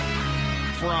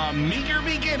From meager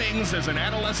beginnings as an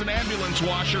adolescent ambulance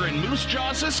washer in Moose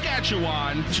Jaw,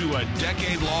 Saskatchewan, to a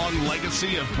decade-long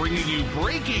legacy of bringing you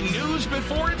breaking news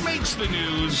before it makes the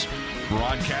news.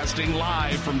 Broadcasting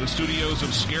live from the studios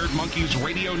of Scared Monkeys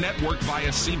Radio Network via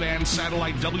C-band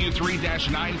satellite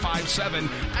W3-957,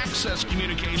 Access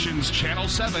Communications Channel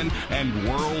 7, and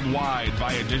worldwide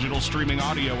via digital streaming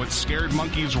audio at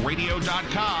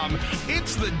scaredmonkeysradio.com.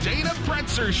 It's the Dana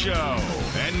Pretzer Show.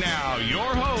 And now,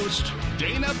 your host,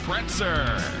 Dana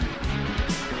Pretzer.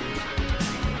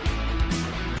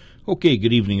 Okay,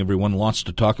 good evening, everyone. Lots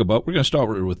to talk about. We're going to start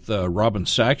with Robin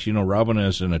Sachs. You know Robin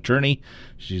as an attorney.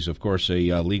 She's, of course,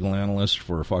 a legal analyst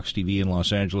for Fox TV in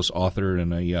Los Angeles, author,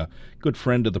 and a good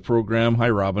friend of the program. Hi,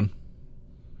 Robin.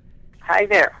 Hi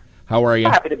there. How are you?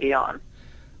 I'm happy to be on.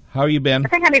 How you been? I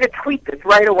think I need to tweet this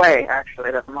right away,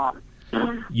 actually, that I'm on.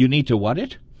 You need to what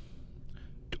it?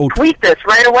 Tweet this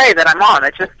right away that I'm on.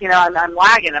 It's just, I'm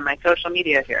lagging on my social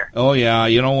media here. Oh, yeah.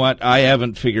 You know what? I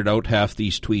haven't figured out half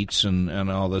these tweets and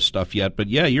all this stuff yet. But,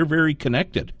 yeah, you're very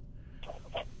connected.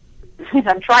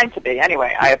 I'm trying to be.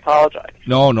 Anyway, I apologize.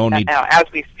 No need. Now, as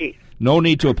we speak. No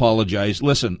need to apologize.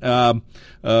 Listen,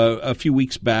 a few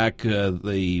weeks back,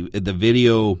 the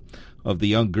video of the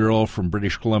young girl from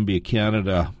British Columbia,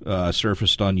 Canada,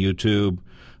 surfaced on YouTube.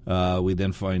 We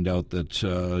then find out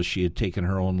that she had taken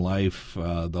her own life.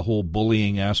 The whole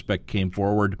bullying aspect came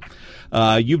forward.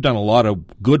 You've done a lot of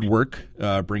good work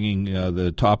bringing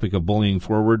the topic of bullying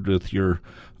forward with your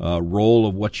role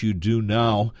of what you do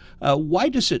now. Why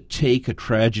does it take a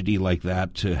tragedy like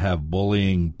that to have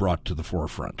bullying brought to the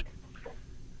forefront?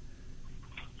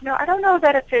 I don't know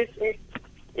that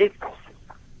it's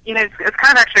kind of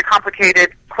actually a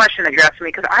complicated question that you're asking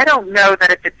me, because I don't know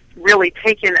that if it's really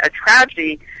taken a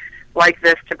tragedy like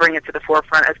this to bring it to the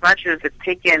forefront as much as it's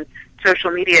taken social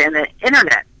media and the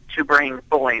internet to bring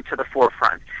bullying to the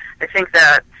forefront. I think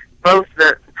that both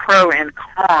the pro and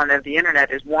con of the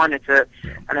internet is, one, it's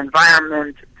an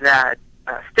environment that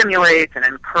stimulates and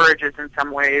encourages in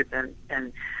some ways and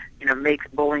makes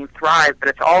bullying thrive, but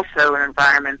it's also an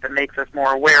environment that makes us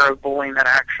more aware of bullying that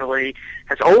actually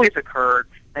has always occurred,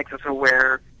 makes us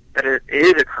aware that it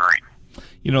is occurring.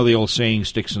 You know the old saying,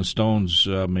 sticks and stones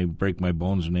may break my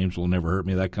bones and names will never hurt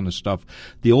me, that kind of stuff.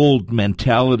 The old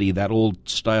mentality, that old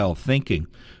style of thinking,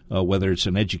 whether it's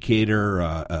an educator,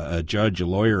 a judge, a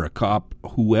lawyer, a cop,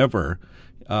 whoever,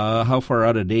 how far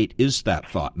out of date is that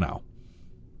thought now?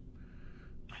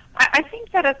 I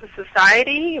think that as a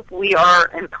society, we are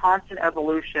in constant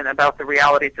evolution about the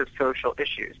realities of social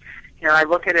issues. I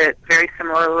look at it very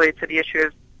similarly to the issue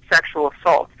of sexual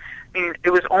assault. I mean, it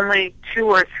was only 2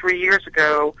 or 3 years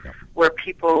ago where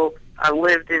people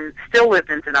still lived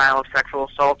in denial of sexual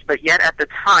assaults, but yet at the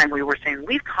time we were saying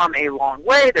we've come a long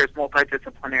way. There's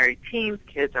multidisciplinary teams.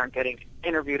 Kids aren't getting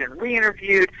interviewed and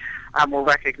re-interviewed. We're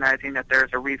recognizing that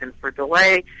there's a reason for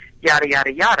delay, yada,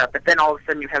 yada, yada. But then all of a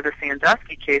sudden you have the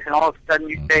Sandusky case, and all of a sudden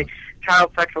you say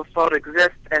child sexual assault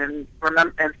exists and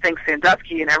think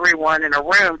Sandusky, and everyone in a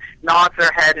room nods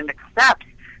their head and accepts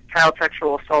child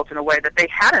sexual assault in a way that they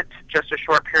hadn't just a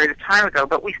short period of time ago,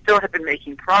 but we still have been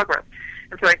making progress.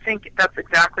 And so I think that's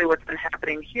exactly what's been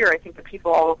happening here. I think that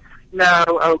people all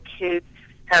know, kids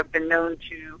have been known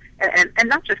to, and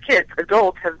not just kids,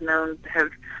 adults have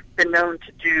been known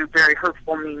to do very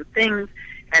hurtful, mean things.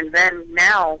 And then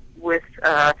now with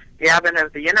the advent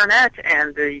of the internet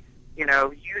and the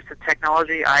use of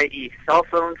technology, i.e. cell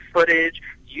phone footage,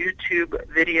 YouTube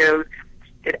videos,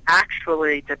 it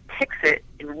actually depicts it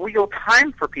in real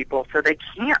time for people, so they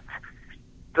can't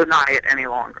deny it any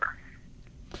longer.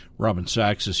 Robin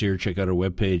Sachs is here. Check out our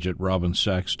webpage at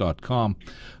robinsachs.com.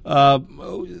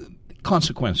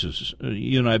 Consequences.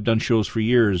 You and I have done shows for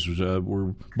years.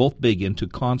 We're both big into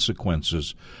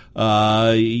consequences.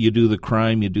 You do the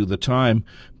crime, you do the time,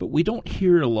 but we don't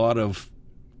hear a lot of,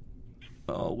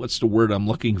 what's the word I'm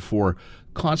looking for,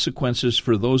 consequences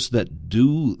for those that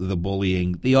do the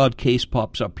bullying. The odd case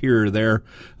pops up here or there.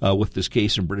 With this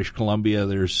case in British Columbia,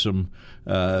 there's some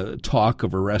talk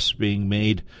of arrests being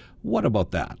made. What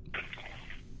about that?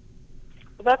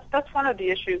 Well, that's one of the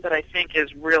issues that I think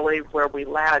is really where we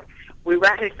lag. We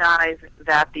recognize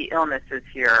that the illness is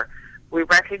here. We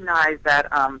recognize that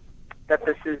that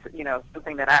this is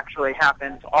something that actually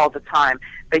happens all the time,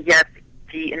 but yet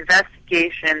the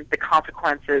investigation, the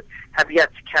consequences have yet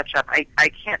to catch up. I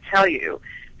can't tell you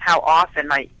how often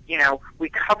we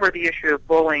cover the issue of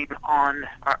bullying on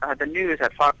the news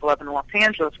at Fox 11 in Los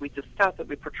Angeles. We discuss it,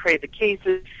 we portray the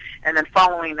cases, and then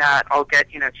following that, I'll get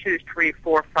 2, 3,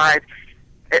 4, 5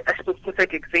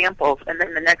 specific examples, and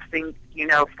then the next thing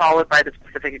followed by the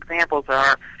specific examples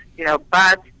are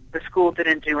but the school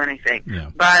didn't do anything, Yeah.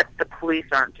 but the police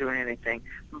aren't doing anything,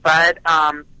 but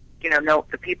no,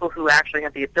 the people who actually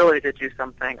have the ability to do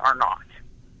something are not.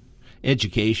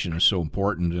 Education is so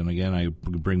important, and again, I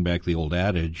bring back the old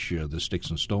adage, the sticks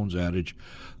and stones adage.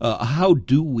 How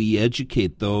do we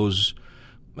educate those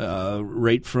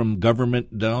right from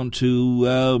government down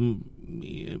to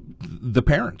the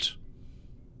parents?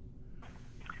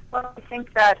 Well, I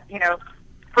think that,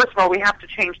 first of all, we have to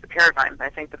change the paradigm. I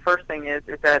think the first thing is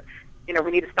that,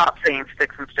 we need to stop saying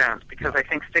sticks and stones, because I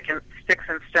think sticks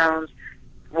and stones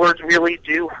words really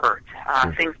do hurt.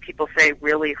 Sure. Things people say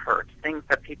really hurt. Things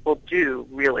that people do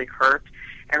really hurt,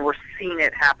 and we're seeing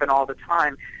it happen all the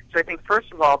time. So I think,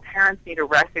 first of all, parents need to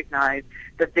recognize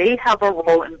that they have a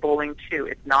role in bullying, too.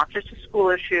 It's not just a school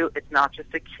issue. It's not just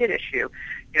a kid issue.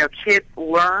 Kids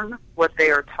learn what they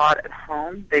are taught at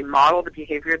home. They model the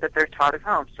behavior that they're taught at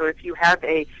home. So if you have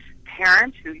a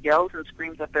parent who yells and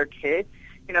screams at their kid,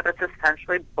 that's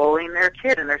essentially bullying their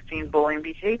kid, and they're seeing bullying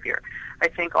behavior. I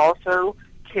think also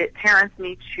parents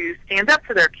need to stand up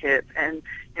for their kids, and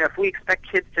if we expect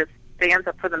kids to stand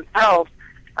up for themselves,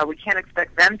 we can't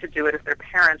expect them to do it if their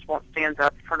parents won't stand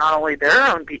up for not only their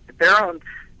own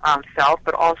self,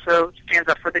 but also stands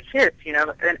up for the kids,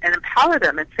 and empower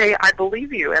them and say, I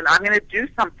believe you, and I'm going to do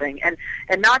something, and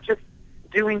not just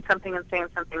doing something and saying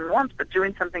something once, but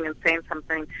doing something and saying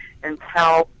something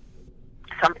until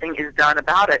something is done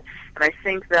about it. And I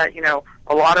think that,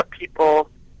 a lot of people,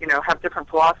 have different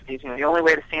philosophies. The only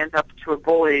way to stand up to a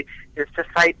bully is to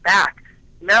fight back.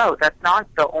 No, that's not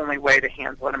the only way to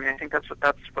handle it. I think that's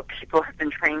what people have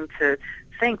been trained to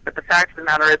think. But the fact of the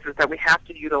matter is that we have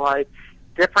to utilize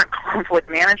different conflict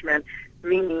management,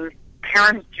 meaning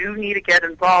parents do need to get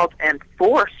involved and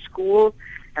force schools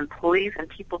and police and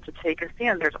people to take a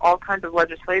stand. There's all kinds of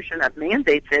legislation that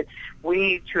mandates it. We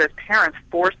need to, as parents,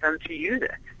 force them to use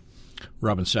it.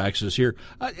 Robin Sachs is here.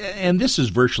 And this is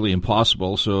virtually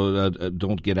impossible, so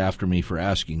don't get after me for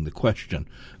asking the question.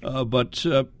 But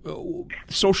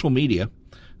social media,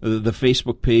 the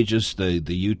Facebook pages, the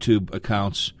YouTube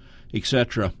accounts,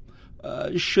 etc.,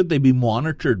 should they be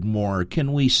monitored more?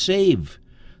 Can we save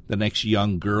the next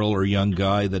young girl or young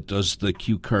guy that does the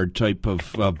cue card type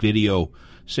of video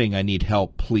saying, I need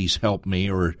help, please help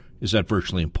me, or is that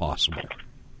virtually impossible?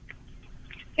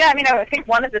 Yeah, I think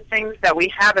one of the things that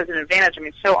we have as an advantage,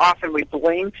 so often we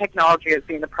blame technology as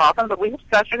being the problem, but we have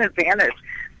such an advantage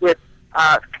with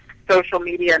social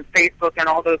media and Facebook and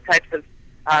all those types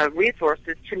of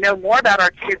resources to know more about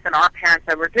our kids than our parents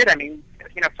ever did.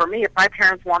 For me, if my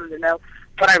parents wanted to know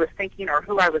what I was thinking or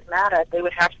who I was mad at, they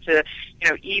would have to,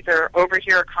 either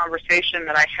overhear a conversation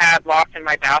that I had locked in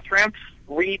my bathroom,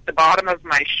 read the bottom of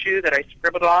my shoe that I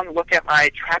scribbled on, look at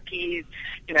my trapeze,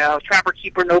 Trapper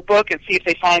Keeper notebook and see if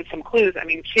they find some clues.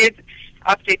 Kids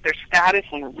update their status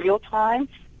in real time.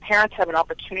 Parents have an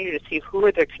opportunity to see who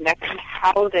are they connecting,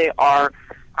 how they are,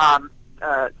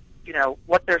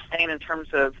 what they're saying in terms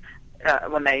of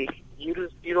when they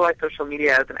utilize social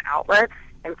media as an outlet.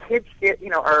 And kids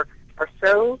are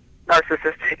so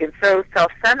narcissistic and so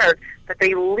self-centered that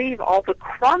they leave all the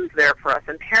crumbs there for us.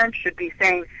 And parents should be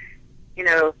saying,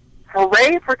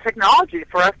 hooray for technology,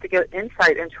 for us to get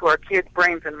insight into our kids'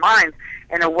 brains and minds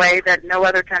in a way that no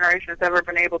other generation has ever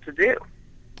been able to do.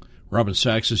 Robin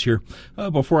Sachs is here.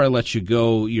 Before I let you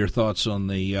go, your thoughts on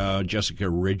the Jessica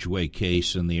Ridgeway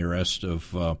case and the arrest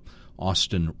of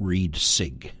Austin Reed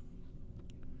Sigg.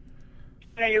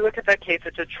 You look at that case,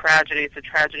 it's a tragedy. It's a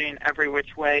tragedy in every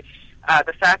which way.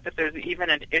 The fact that there's even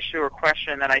an issue or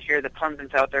question that I hear the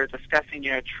pundits out there discussing,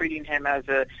 treating him as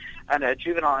a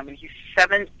juvenile. He's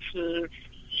 17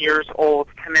 years old,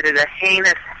 committed a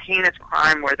heinous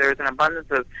crime where there's an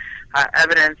abundance of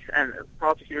evidence, and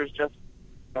prosecutors just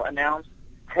announced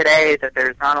today that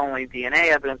there's not only DNA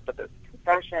evidence, but there's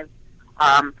confession.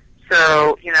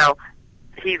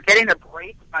 He's getting a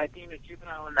break by being a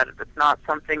juvenile, and that it's not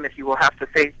something that he will have to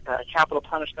face capital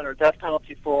punishment or death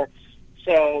penalty for.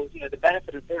 So, the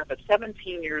benefit is there, but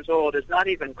 17 years old is not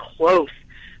even close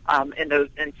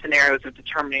in scenarios of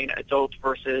determining adult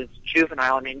versus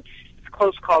juvenile. It's a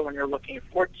close call when you're looking at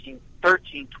 14,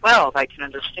 13, 12. I can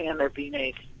understand there being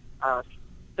a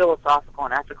philosophical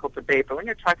and ethical debate, but when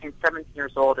you're talking 17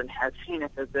 years old and has heinous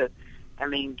as it,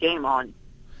 game on.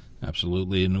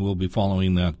 Absolutely, and we'll be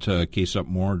following that case up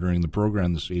more during the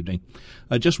program this evening.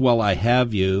 Just while I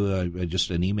have you,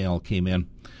 just an email came in.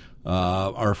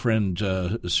 Our friend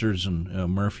Susan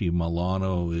Murphy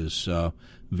Milano is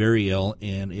very ill,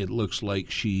 and it looks like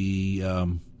she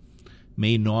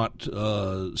may not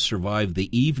survive the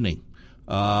evening.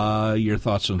 Your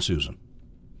thoughts on Susan?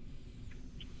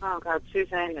 Oh, God,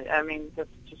 Susan, that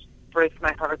just breaks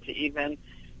my heart to even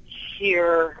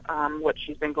hear what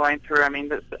she's been going through. I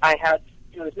mean, I had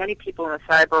there's many people in the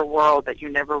cyber world that you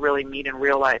never really meet in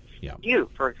real life. Yeah. You,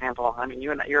 for example, I mean,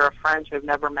 you're a friend who I've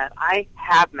never met. I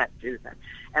have met Susan,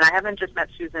 and I haven't just met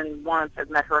Susan once. I've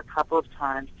met her a couple of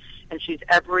times, and she's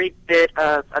every bit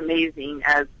of amazing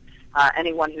as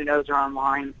anyone who knows her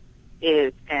online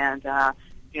is. And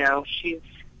she's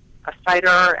a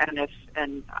fighter,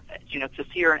 and to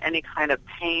see her in any kind of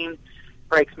pain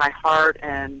breaks my heart.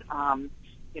 And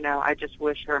I just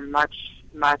wish her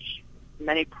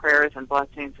many prayers and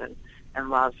blessings and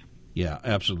love. Yeah,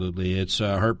 absolutely. It's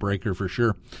a heartbreaker for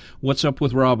sure. What's up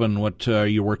with Robin? What are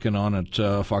you working on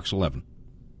at Fox 11?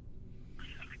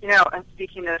 And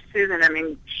speaking of Susan, I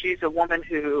mean, she's a woman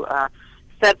who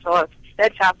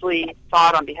steadfastly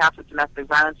fought on behalf of domestic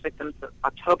violence victims.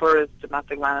 October is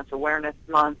Domestic Violence Awareness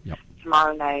Month. Yep.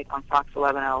 Tomorrow night on Fox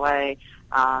 11 LA,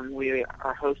 we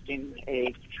are hosting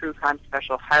a true crime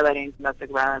special highlighting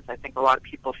domestic violence. I think a lot of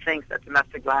people think that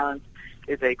domestic violence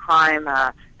is a crime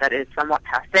that is somewhat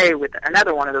passé, with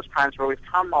another one of those crimes where we've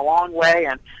come a long way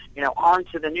and, on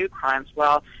to the new crimes.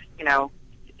 Well,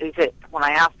 is it, when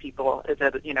I ask people, is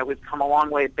it, we've come a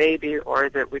long way, baby, or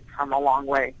is it we've come a long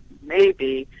way,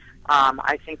 maybe?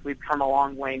 I think we've come a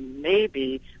long way,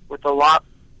 maybe, with a lot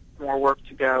more work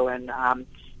to go. And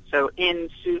so in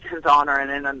Susan's honor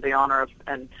and in the honor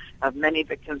of many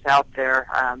victims out there,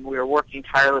 we are working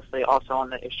tirelessly also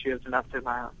on the issue of domestic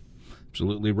violence.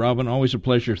 Absolutely. Robin, always a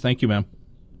pleasure. Thank you, ma'am.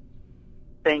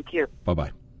 Thank you.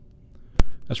 Bye-bye.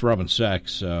 That's Robin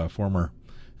Sachs, former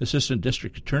assistant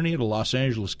district attorney at Los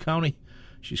Angeles County.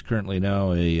 She's currently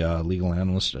now a legal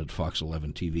analyst at Fox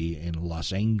 11 TV in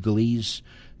Los Angeles.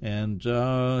 And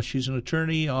she's an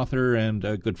attorney, author, and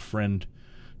a good friend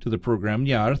to the program.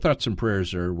 Yeah, our thoughts and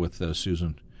prayers are with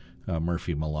Susan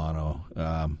Murphy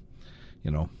Milano.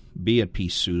 Be at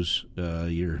peace, Suze.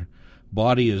 Your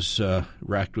body is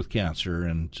racked with cancer,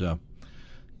 and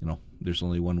there's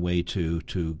only one way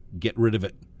to get rid of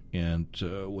it. And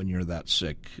when you're that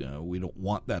sick, we don't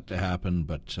want that to happen,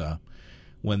 but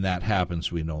when that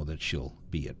happens, we know that she'll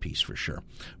be at peace for sure.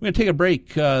 We're going to take a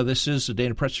break. This is the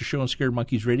Dana Presser Show on Scared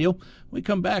Monkeys Radio. When we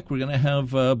come back, we're going to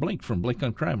have Blink from Blink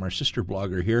on Crime, our sister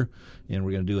blogger here, and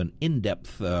we're going to do an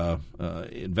in-depth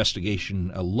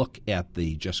investigation, a look at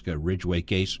the Jessica Ridgeway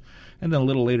case. And then a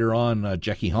little later on,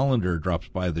 Jackie Hollander drops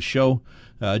by the show.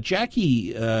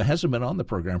 Jackie hasn't been on the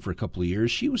program for a couple of years.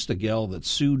 She was the gal that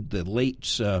sued the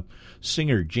late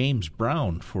singer James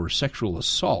Brown for sexual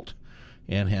assault,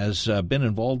 and has been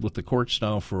involved with the courts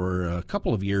now for a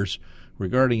couple of years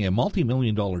regarding a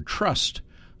multi-million-dollar trust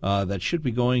that should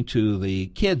be going to the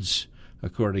kids,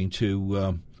 according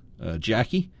to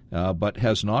Jackie, but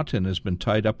has not and has been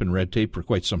tied up in red tape for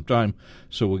quite some time.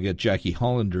 So we'll get Jackie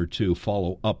Hollander to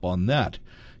follow up on that.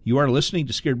 You are listening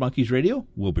to Scared Monkeys Radio.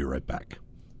 We'll be right back.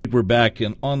 We're back,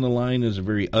 and on the line is a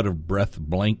very out-of-breath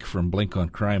Blink from Blink on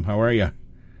Crime. How are you?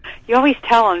 You're always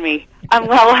telling me. I'm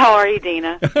well. How are you,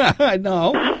 Dana? I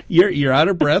know. You're out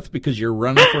of breath because you're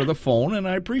running for the phone, and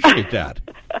I appreciate that.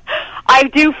 I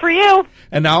do for you.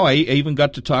 And now I even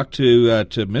got to talk to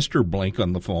Mr. Blink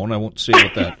on the phone. I won't say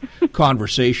what that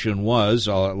conversation was.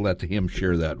 I'll let him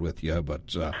share that with you.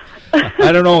 But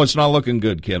I don't know. It's not looking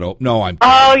good, kiddo. No, I'm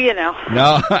kidding.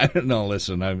 Oh, No,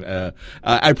 listen. I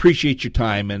appreciate your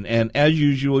time. And as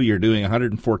usual, you're doing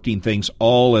 114 things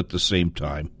all at the same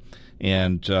time.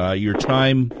 And your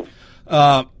time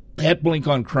at Blink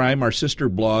on Crime, our sister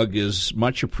blog, is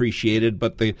much appreciated.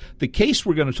 But the case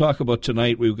we're going to talk about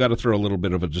tonight, we've got to throw a little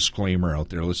bit of a disclaimer out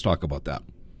there. Let's talk about that.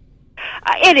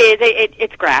 It is.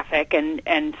 It's graphic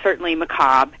and certainly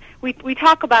macabre. We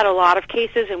talk about a lot of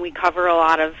cases, and we cover a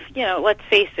lot of, let's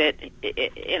face it,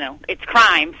 it's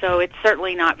crime, so it's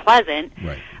certainly not pleasant.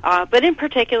 Right. But in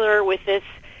particular with this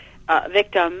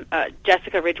victim,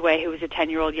 Jessica Ridgeway, who was a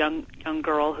 10-year-old young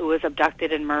girl who was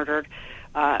abducted and murdered,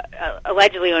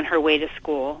 allegedly on her way to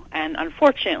school. And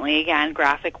unfortunately, again,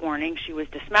 graphic warning, she was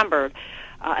dismembered.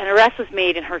 An arrest was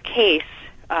made in her case,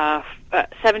 a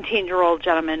 17-year-old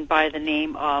gentleman by the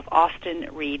name of Austin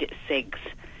Reed Siggs.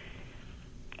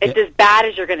 It's as bad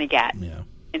as you're going to get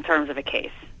in terms of a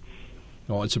case.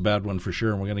 Oh, it's a bad one for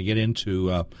sure, and we're going to get into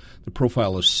the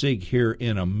profile of Sigg here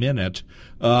in a minute.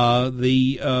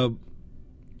 The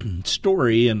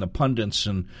story and the pundits,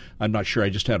 and I'm not sure, I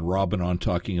just had Robin on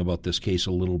talking about this case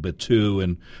a little bit too,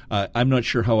 and I'm not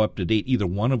sure how up to date either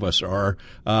one of us are.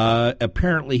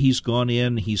 Apparently he's gone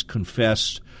in, he's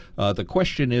confessed. The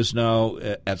question is now,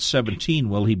 at 17,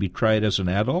 will he be tried as an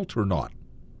adult or not?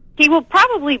 He will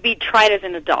probably be tried as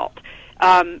an adult.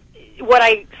 what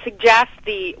I suggest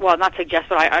not suggest,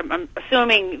 but I'm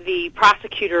assuming the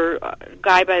prosecutor,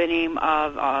 guy by the name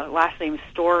of, last name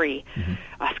Story,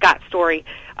 Scott Story,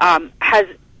 has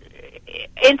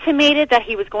intimated that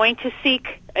he was going to seek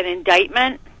an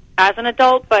indictment as an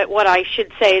adult, but what I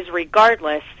should say is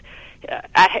regardless,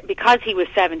 because he was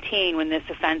 17 when this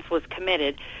offense was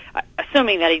committed,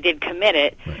 assuming that he did commit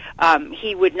it,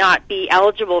 he would not be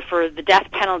eligible for the death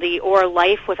penalty or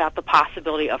life without the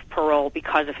possibility of parole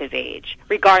because of his age,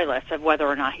 regardless of whether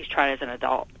or not he's tried as an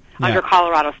adult under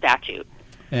Colorado statute.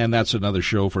 And that's another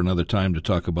show for another time to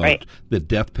talk about the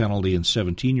death penalty in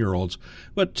 17-year-olds.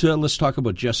 But let's talk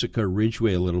about Jessica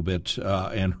Ridgeway a little bit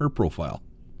and her profile.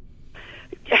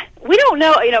 We don't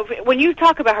know, when you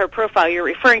talk about her profile, you're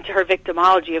referring to her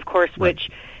victimology, of course, which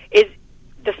is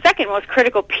the second most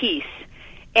critical piece.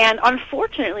 And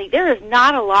unfortunately, there is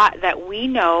not a lot that we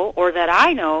know or that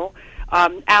I know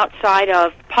outside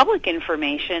of public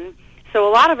information. So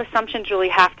a lot of assumptions really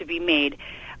have to be made.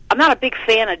 I'm not a big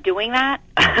fan of doing that,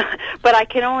 but I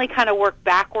can only kind of work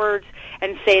backwards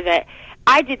and say that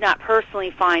I did not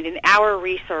personally find in our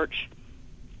research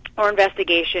or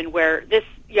investigation where this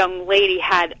young lady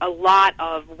had a lot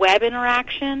of web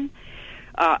interaction,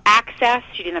 access.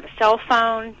 She didn't have a cell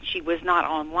phone. She was not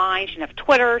online. She didn't have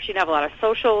Twitter. She didn't have a lot of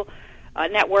social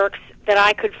networks that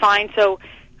I could find. So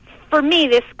for me,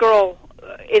 this girl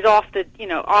is off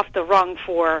the rung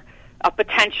for a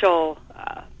potential,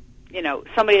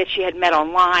 somebody that she had met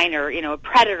online or, a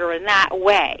predator in that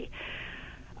way,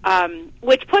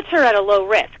 which puts her at a low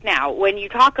risk. Now, when you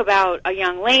talk about a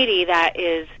young lady that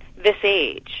is this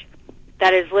age,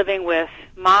 that is living with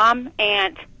mom,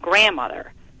 aunt,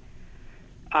 grandmother,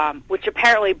 which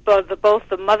apparently both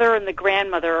the mother and the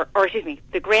grandmother,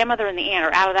 the grandmother and the aunt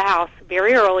are out of the house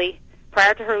very early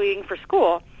prior to her leaving for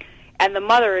school, and the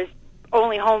mother is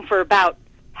only home for about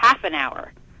half an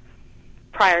hour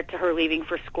prior to her leaving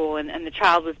for school, and the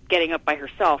child was getting up by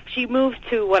herself. She moves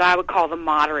to what I would call the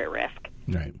moderate risk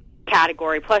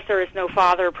category. Plus, there is no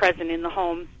father present in the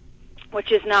home,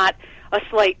 which is not a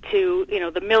slight to,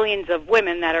 the millions of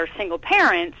women that are single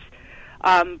parents.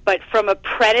 But from a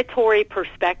predatory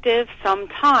perspective,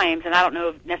 sometimes, and I don't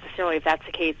know necessarily if that's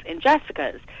the case in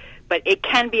Jessica's, but it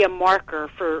can be a marker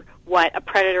for what a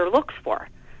predator looks for.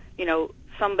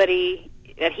 Somebody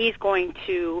that he's going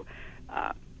to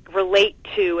relate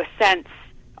to a sense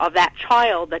of that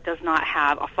child that does not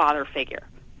have a father figure.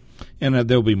 And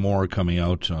there'll be more coming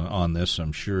out on this,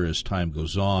 I'm sure, as time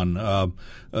goes on.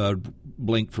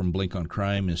 Blink from Blink on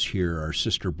Crime is here, our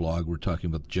sister blog. We're talking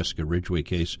about the Jessica Ridgeway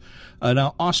case.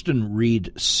 Now, Austin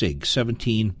Reed Sigg,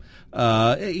 17.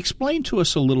 Explain to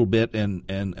us a little bit, and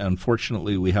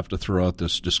unfortunately we have to throw out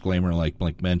this disclaimer like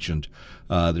Blink mentioned.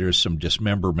 There is some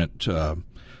dismemberment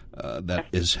that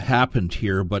has happened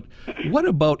here, but what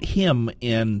about him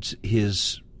and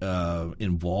his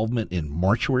involvement in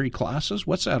mortuary classes?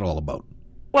 What's that all about?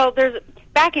 Well,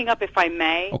 backing up, if I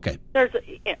may. Okay. There's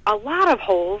a lot of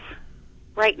holes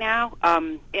right now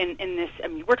in this. I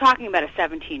mean, we're talking about a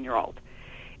 17-year-old.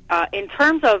 In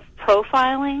terms of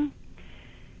profiling,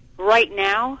 right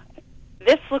now,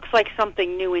 this looks like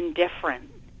something new and different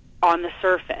on the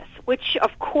surface, which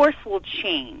of course will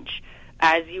change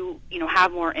as you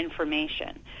have more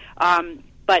information.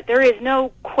 But there is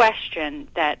no question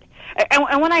that,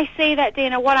 and when I say that,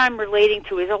 Dana, what I'm relating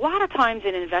to is a lot of times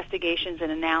in investigations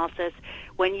and analysis,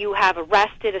 when you have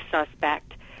arrested a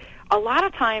suspect, a lot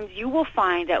of times you will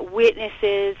find that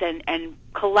witnesses and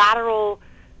collateral,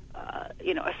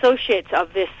 associates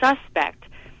of this suspect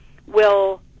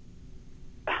will,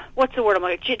 what's the word I'm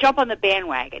looking, jump on the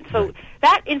bandwagon. So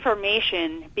that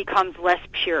information becomes less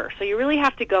pure. So you really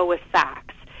have to go with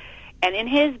facts. And in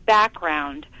his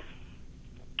background,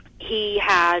 he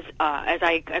has, as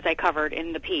I covered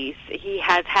in the piece, he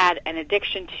has had an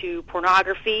addiction to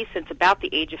pornography since about the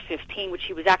age of 15, which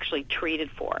he was actually treated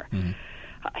for. Mm-hmm.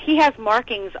 He has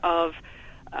markings of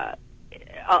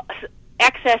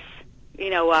excess,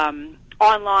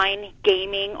 online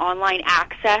gaming, online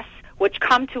access, which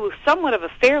come to somewhat of a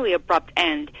fairly abrupt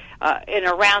end in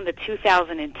around the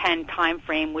 2010 time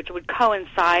frame, which would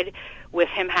coincide with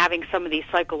him having some of these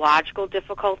psychological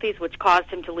difficulties, which caused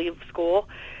him to leave school.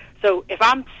 So if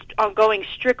I'm going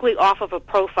strictly off of a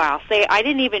profile, say I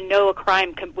didn't even know a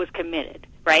crime was committed,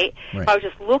 right? If I was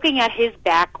just looking at his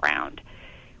background,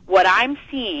 what I'm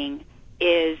seeing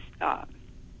is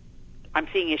I'm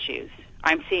seeing issues.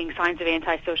 I'm seeing signs of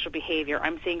antisocial behavior.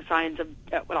 I'm seeing signs of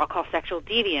what I'll call sexual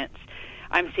deviance.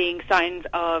 I'm seeing signs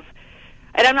of,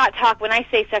 and I'm not talking, when I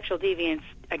say sexual deviance,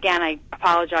 again, I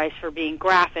apologize for being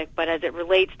graphic, but as it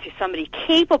relates to somebody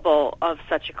capable of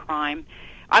such a crime,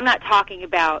 I'm not talking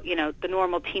about, the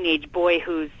normal teenage boy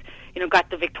who's, got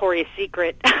the Victoria's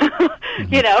Secret,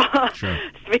 Sure.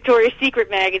 Victoria's Secret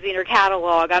magazine or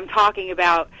catalog. I'm talking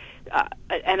about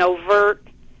an overt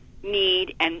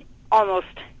need, and almost,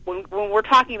 when we're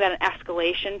talking about an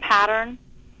escalation pattern,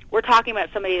 we're talking about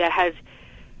somebody that has,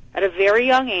 at a very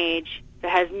young age,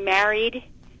 that has married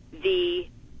the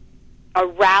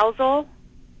arousal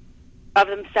of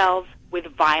themselves with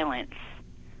violence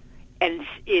and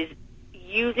is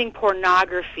using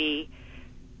pornography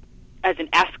as an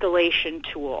escalation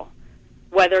tool,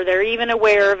 whether they're even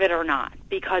aware of it or not,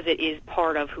 because it is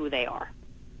part of who they are.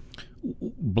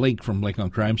 Blake from Blake on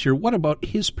Crimes here. What about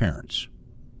his parents?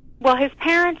 Well, his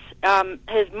parents,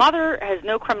 his mother has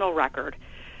no criminal record.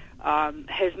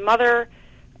 His mother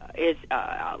is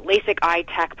a LASIK eye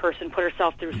tech person, put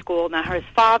herself through school. Now, his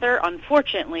father,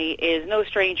 unfortunately, is no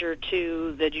stranger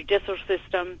to the judicial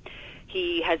system.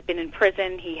 He has been in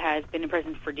prison. He has been in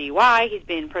prison for DUI. He's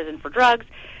been in prison for drugs.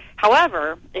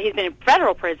 However, he's been in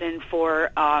federal prison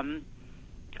for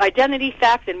identity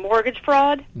theft and mortgage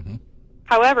fraud. Mm-hmm.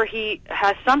 However, he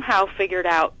has somehow figured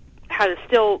out how to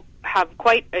still have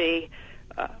quite a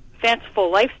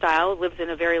fanciful lifestyle, lives in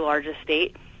a very large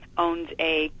estate, owns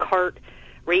a kart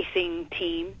racing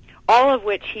team, all of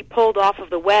which he pulled off of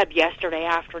the web yesterday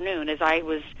afternoon as I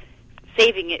was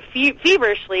saving it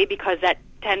feverishly, because that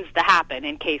tends to happen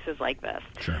in cases like this.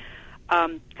 Sure.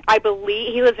 I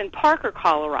believe he lives in Parker,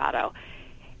 Colorado,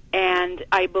 and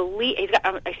I believe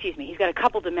he's got a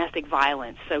couple domestic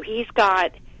violence. So he's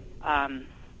got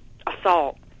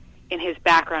assault in his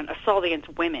background, assault against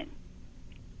women,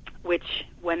 which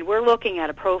when we're looking at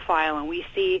a profile and we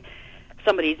see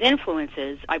somebody's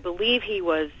influences, I believe he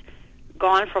was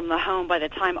gone from the home by the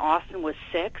time Austin was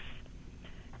 6,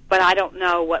 but I don't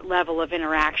know what level of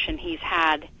interaction he's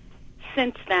had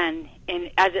since then,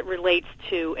 as it relates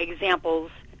to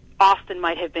examples Austin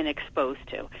might have been exposed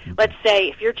to. Mm-hmm. Let's say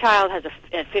if your child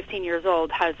at 15 years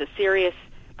old has a serious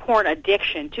porn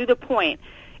addiction to the point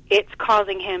it's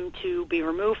causing him to be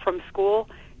removed from school,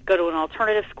 go to an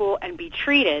alternative school, and be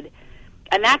treated,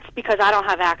 and that's because I don't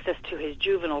have access to his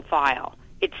juvenile file.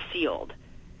 It's sealed.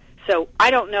 So I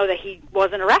don't know that he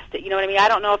wasn't arrested. You know what I mean? I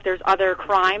don't know if there's other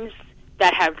crimes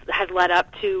that have led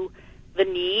up to the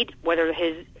need, whether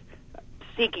his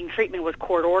seeking treatment was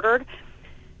court-ordered.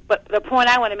 But the point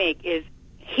I want to make is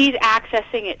he's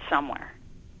accessing it somewhere.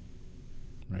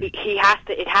 Right. It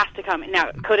has to come.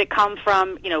 Now, could it come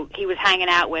from, he was hanging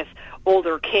out with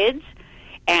older kids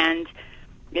and,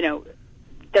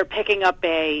 they're picking up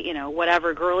a,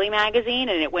 whatever girly magazine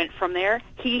and it went from there?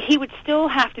 He would still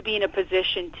have to be in a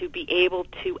position to be able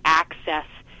to access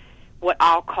what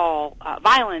I'll call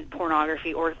violent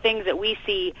pornography, or things that we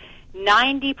see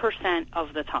 90%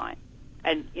 of the time.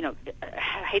 And,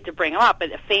 I hate to bring him up,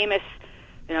 but a famous,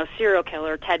 serial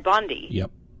killer, Ted Bundy,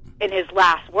 yep, in his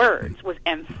last words, was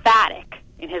emphatic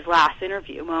in his last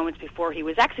interview, moments before he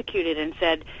was executed, and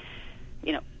said,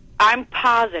 I'm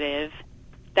positive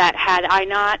that had I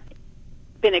not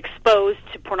been exposed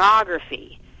to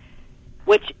pornography,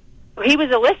 which he was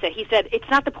illicit, he said, it's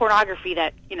not the pornography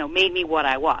that, made me what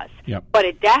I was. Yep. But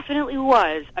it definitely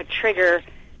was a trigger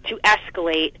to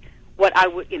escalate what I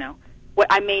would, what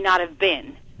I may not have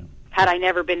been had I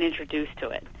never been introduced to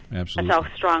it. Absolutely. That's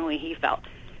how strongly he felt.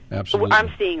 Absolutely. So I'm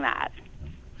seeing that.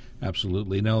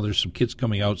 Absolutely. Now, there's some kids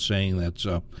coming out saying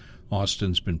that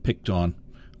Austin's been picked on,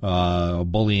 a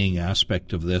bullying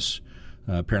aspect of this.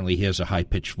 Apparently he has a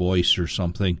high-pitched voice or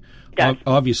something. Yes.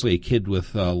 Obviously a kid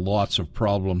with lots of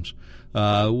problems.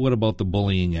 What about the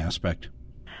bullying aspect?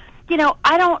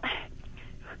 I don't,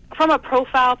 from a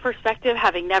profile perspective,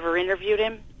 having never interviewed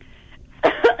him,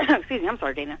 excuse me, I'm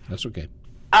sorry, Dana. That's okay.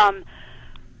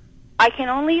 I can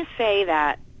only say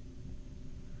that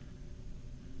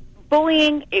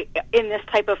bullying in this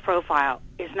type of profile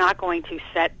is not going to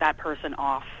set that person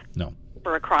off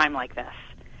for a crime like this.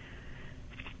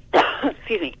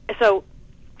 Excuse me. So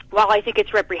while I think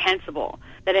it's reprehensible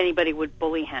that anybody would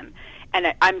bully him,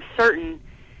 and I'm certain,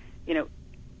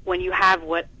 when you have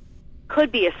what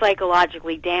could be a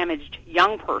psychologically damaged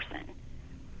young person,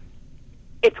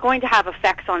 it's going to have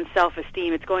effects on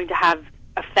self-esteem. It's going to have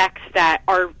effects that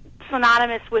are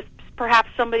synonymous with perhaps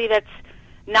somebody that's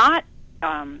not,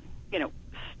 I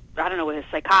don't know what his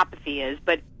psychopathy is,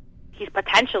 but he's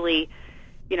potentially,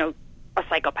 a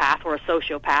psychopath or a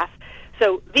sociopath.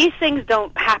 So these things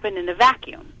don't happen in a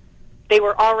vacuum. They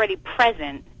were already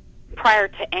present prior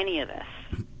to any of this.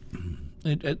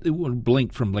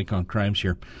 Blink from Blink on Crimes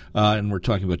here, and we're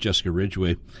talking about Jessica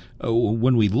Ridgeway.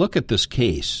 When we look at this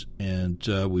case, and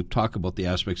we've talked about the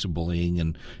aspects of bullying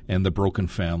and the broken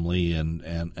family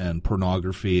and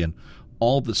pornography and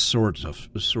all this sort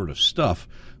of stuff,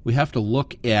 we have to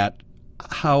look at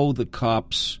how the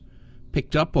cops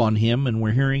picked up on him, and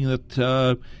we're hearing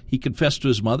that he confessed to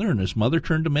his mother, and his mother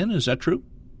turned him in. Is that true?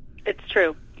 It's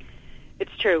true.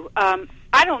 It's true.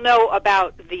 I don't know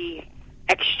about the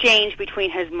exchange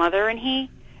between his mother and he,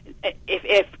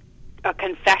 if a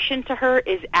confession to her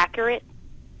is accurate,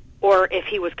 or if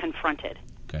he was confronted.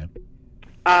 Okay.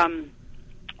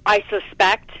 I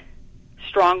suspect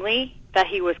strongly that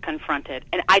he was confronted,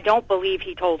 and I don't believe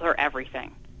he told her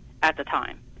everything at the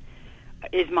time,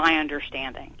 is my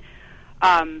understanding.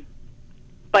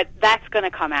 But that's going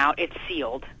to come out. It's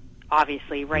sealed,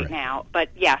 obviously, right now. But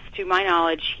yes, to my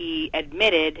knowledge, he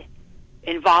admitted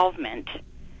involvement,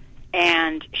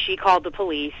 and she called the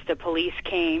police. The police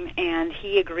came, and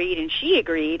he agreed, and she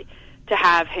agreed to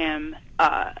have him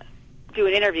do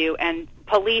an interview, and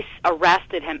police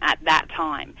arrested him at that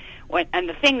time. And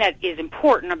the thing that is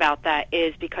important about that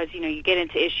is because, you get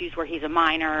into issues where he's a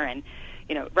minor and,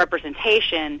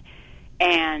 representation,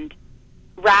 and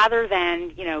rather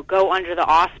than, go under the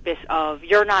auspice of,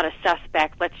 you're not a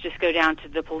suspect, let's just go down to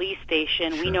the police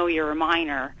station, we know you're a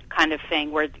minor kind of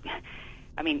thing, where,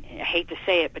 I hate to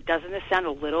say it, but doesn't this sound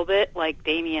a little bit like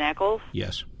Damien Echols?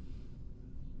 Yes.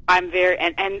 I'm very,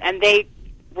 and they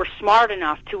were smart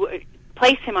enough to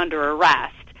place him under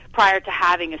arrest prior to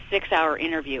having a 6-hour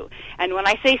interview. And when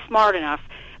I say smart enough,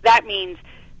 that means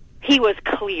he was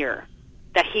clear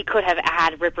that he could have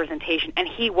had representation, and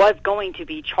he was going to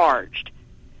be charged.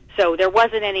 So there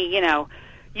wasn't any,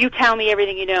 you tell me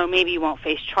everything you know, maybe you won't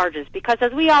face charges. Because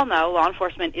as we all know, law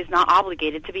enforcement is not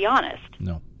obligated to be honest.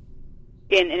 No.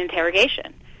 In an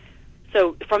interrogation.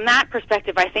 So from that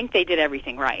perspective, I think they did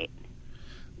everything right.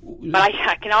 But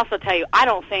I can also tell you, I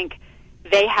don't think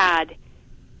they had,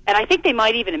 and I think they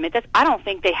might even admit this, I don't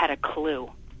think they had a clue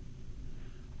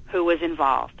who was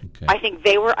involved. Okay. I think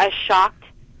they were as shocked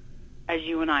as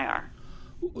you and I are.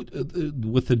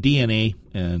 With the DNA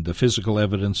and the physical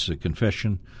evidence, the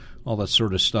confession, all that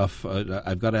sort of stuff,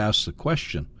 I've got to ask the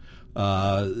question.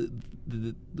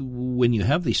 When you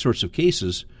have these sorts of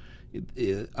cases,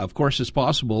 of course it's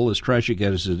possible, as tragic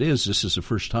as it is, this is the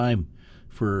first time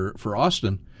for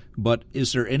Austin, but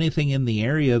is there anything in the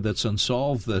area that's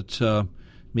unsolved that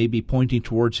may be pointing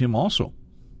towards him also?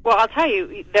 Well, I'll tell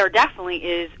you, there definitely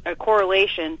is a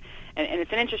correlation, and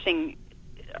it's an interesting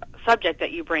subject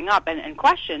that you bring up and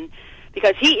question,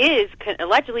 because he is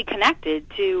allegedly connected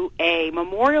to a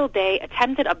Memorial Day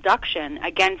attempted abduction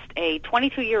against a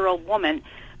 22-year-old woman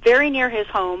very near his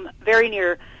home, very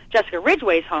near Jessica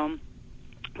Ridgeway's home,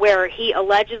 where he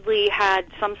allegedly had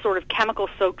some sort of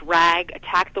chemical-soaked rag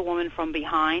attack the woman from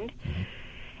behind,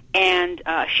 and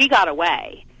she got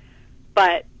away.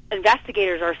 But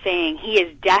investigators are saying he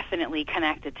is definitely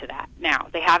connected to that. Now,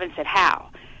 they haven't said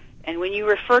how. And when you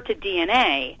refer to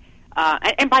DNA,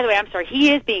 and by the way, I'm sorry,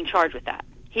 he is being charged with that.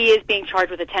 He is being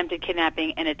charged with attempted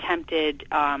kidnapping and attempted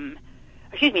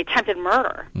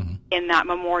murder in that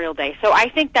Memorial Day. So I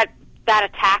think that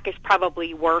attack is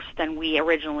probably worse than we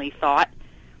originally thought,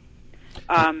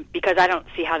 because I don't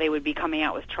see how they would be coming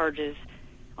out with charges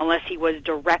unless he was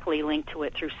directly linked to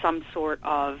it through some sort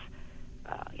of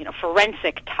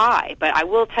forensic tie. But I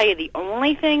will tell you, the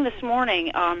only thing this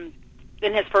morning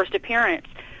in his first appearance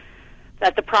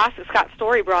that Scott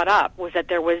Story brought up was that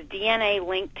there was DNA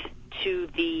linked to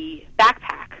the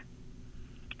backpack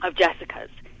of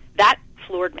Jessica's. That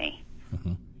floored me.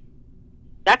 Mm-hmm.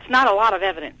 That's not a lot of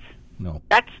evidence. No.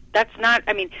 That's not,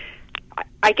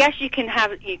 I guess you can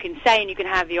say and you can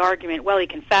have the argument, well, he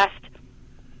confessed.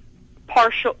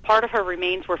 Part of her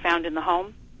remains were found in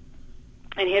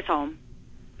his home,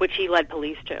 which he led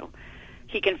police to.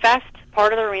 He confessed,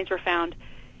 part of the remains were found,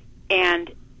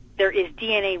 and there is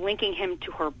DNA linking him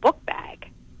to her book bag,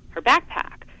 her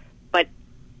backpack. But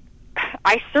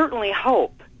I certainly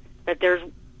hope that there's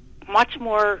much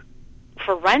more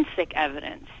forensic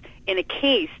evidence in a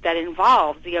case that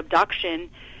involves the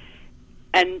abduction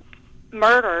and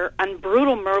murder and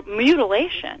brutal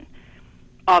mutilation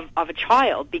of a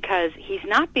child, because he's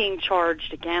not being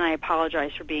charged, again, I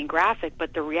apologize for being graphic,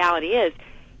 but the reality is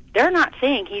they're not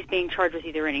saying he's being charged with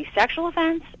either any sexual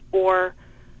offense or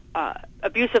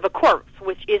abuse of a corpse,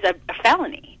 which is a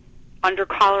felony under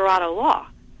Colorado law.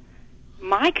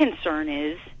 My concern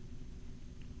is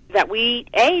that we,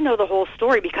 know the whole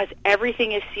story because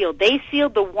everything is sealed. They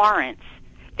sealed the warrants.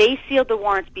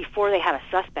 Before they had a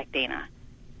suspect, Dana.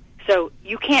 So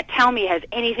you can't tell me it has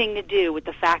anything to do with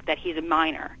the fact that he's a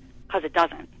minor, because it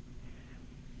doesn't.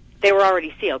 They were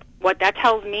already sealed. What that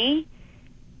tells me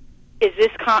is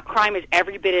this crime is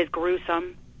every bit as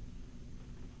gruesome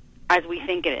as we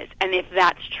think it is. And if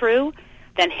that's true,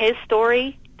 then his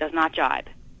story does not jibe.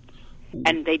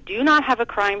 And they do not have a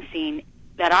crime scene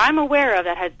that I'm aware of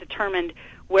that has determined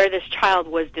where this child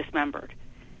was dismembered.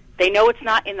 They know it's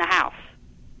not in the house.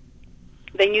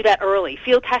 They knew that early.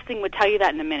 Field testing would tell you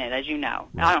that in a minute, as you know.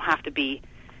 Right. I don't have to be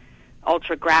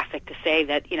ultra graphic to say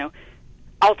that,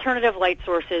 alternative light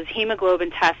sources,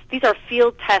 hemoglobin tests, these are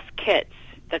field test kits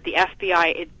that the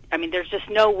FBI, there's just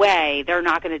no way they're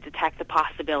not going to detect the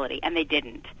possibility, and they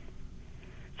didn't.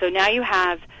 So now you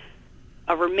have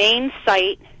a remains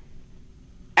site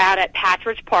out at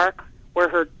Patridge Park where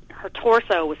her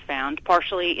torso was found,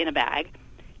 partially in a bag.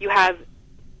 You have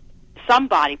some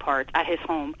body parts at his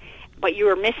home, but you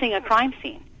are missing a crime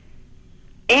scene.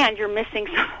 And you're missing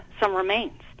some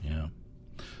remains. Yeah.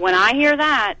 When I hear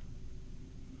that,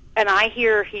 and I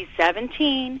hear he's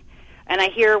 17, and I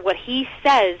hear what he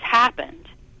says happened,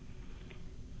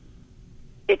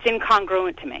 it's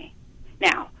incongruent to me.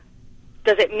 Now,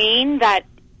 does it mean that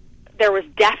there was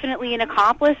definitely an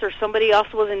accomplice or somebody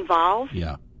else was involved?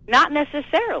 Yeah. Not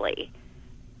necessarily.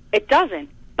 It doesn't.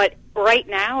 But right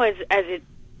now, as it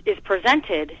is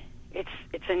presented, it's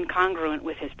incongruent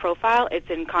with his profile. It's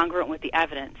incongruent with the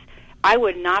evidence. I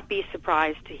would not be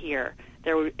surprised to hear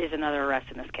there is another arrest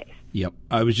in this case. Yep.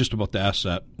 I was just about to ask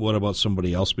that. What about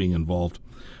somebody else being involved?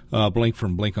 Blink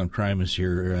from Blink on Crime is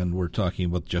here, and we're talking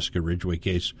about the Jessica Ridgeway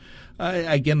case.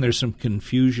 Again, there's some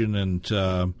confusion, and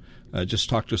just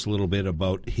talk to us a little bit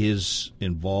about his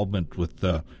involvement with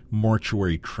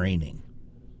mortuary training.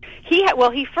 He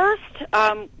first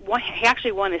he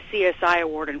actually won a CSI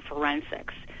award in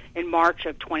forensics in March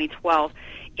of 2012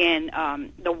 in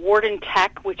the Warden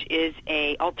Tech, which is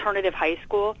a alternative high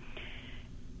school.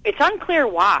 It's unclear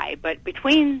why, but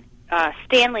between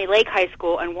Stanley Lake High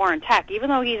School and Warren Tech, even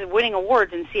though he's winning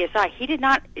awards in CSI, he did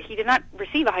not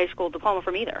receive a high school diploma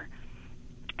from either.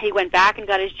 He went back and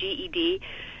got his GED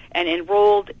and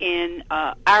enrolled in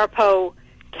Arapahoe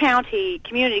County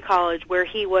Community College, where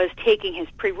he was taking his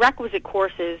prerequisite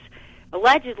courses,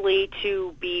 allegedly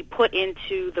to be put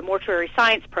into the mortuary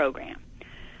science program.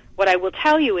 What I will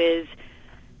tell you is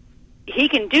he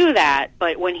can do that,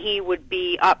 but when he would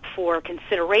be up for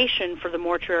consideration for the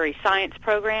mortuary science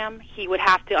program, he would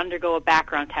have to undergo a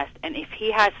background test. And if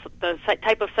he has the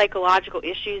type of psychological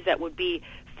issues that would be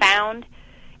found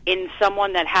in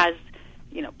someone that has,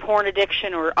 porn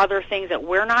addiction or other things that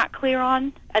we're not clear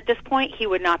on at this point, he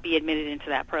would not be admitted into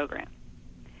that program.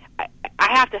 I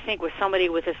have to think with somebody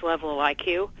with this level of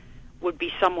IQ would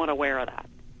be somewhat aware of that.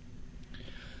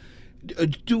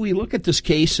 Do we look at this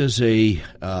case as and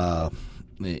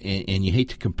you hate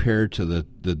to compare to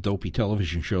the dopey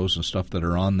television shows and stuff that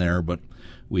are on there, but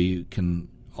we can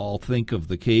all think of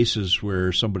the cases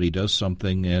where somebody does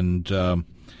something and,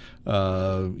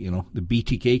 the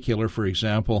BTK killer, for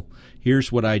example,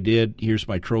 here's what I did, here's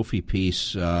my trophy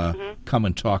piece, come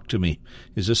and talk to me.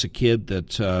 Is this a kid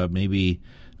that maybe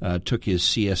took his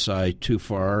CSI too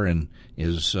far and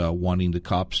is wanting the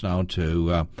cops now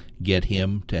to get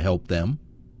him to help them?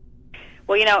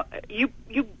 Well,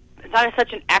 that is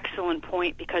such an excellent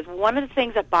point, because one of the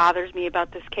things that bothers me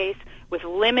about this case, with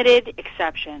limited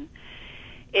exception,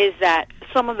 is that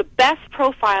some of the best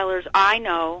profilers I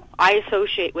know, I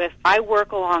associate with, I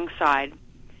work alongside,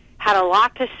 had a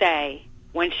lot to say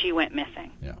when she went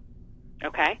missing. Yeah.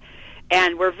 Okay?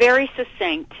 And we're very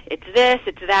succinct. It's this,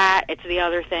 it's that, it's the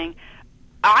other thing.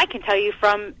 I can tell you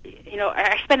from,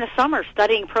 I spent a summer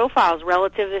studying profiles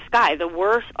relative to this guy, the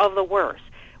worst of the worst.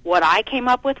 What I came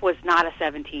up with was not a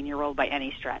 17-year-old by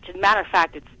any stretch. As a matter of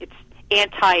fact, it's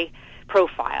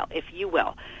anti-profile, if you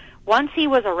will. Once he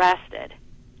was arrested,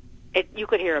 you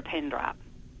could hear a pin drop.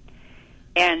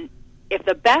 And if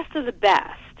the best of the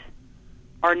best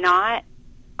are not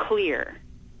clear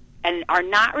and are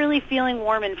not really feeling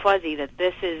warm and fuzzy that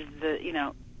this is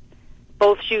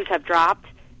both shoes have dropped,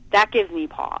 that gives me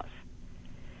pause.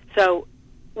 So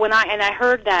when I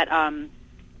heard that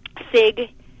Sigg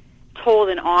told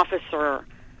an officer,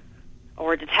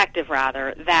 or a detective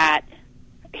rather, that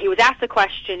he was asked the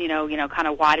question, kind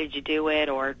of why did you do it,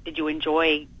 or did you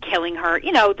enjoy killing her?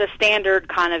 The standard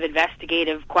kind of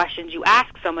investigative questions you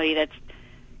ask somebody that's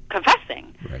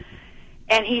confessing. Right.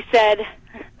 And he said,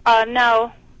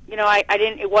 no, I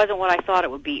didn't. It wasn't what I thought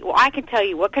it would be. Well, I can tell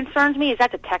you what concerns me is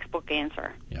that's a textbook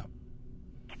answer. Yeah.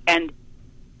 And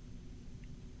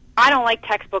I don't like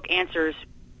textbook answers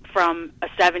from a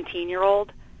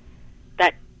 17-year-old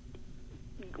that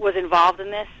was involved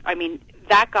in this. I mean,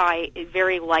 that guy is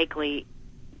very likely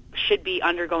should be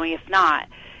undergoing, if not,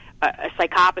 a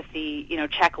psychopathy,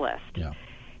 checklist. Yeah.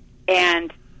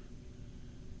 And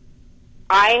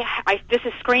this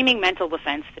is screaming mental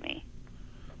defense to me.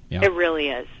 Yeah. It really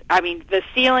is. I mean, the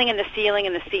ceiling and the ceiling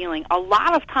and the ceiling. A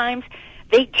lot of times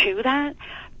they do that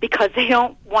because they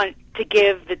don't want to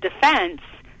give the defense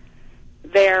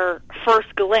their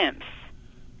first glimpse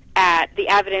at the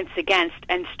evidence against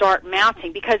and start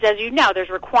mounting. Because, as you know, there's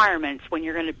requirements when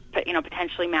you're going to,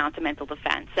 potentially mount a mental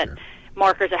defense. That Sure.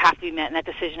 markers that have to be met, and that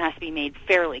decision has to be made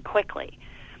fairly quickly.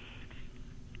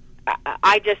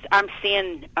 I'm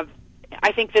seeing.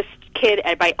 I think this kid,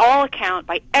 by all account,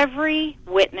 by every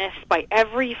witness, by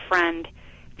every friend,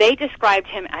 they described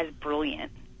him as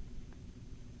brilliant.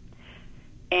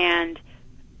 And,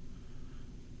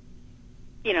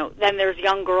 then there's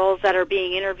young girls that are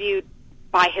being interviewed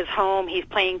by his home. He's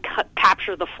playing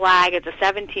capture the flag as a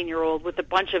 17-year-old with a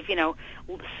bunch of,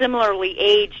 similarly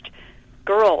aged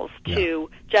girls to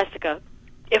Jessica,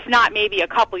 if not maybe a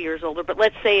couple years older, but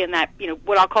let's say in that,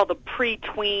 what I'll call the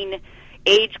pre-tween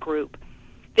age group.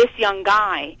 This young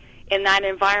guy in that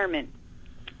environment,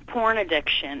 porn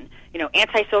addiction,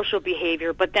 antisocial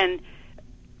behavior, but then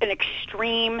an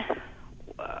extreme,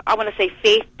 I want to say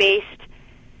faith-based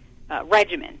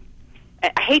regimen.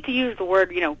 I hate to use the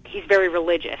word, he's very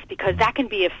religious, because that can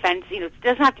be offensive. It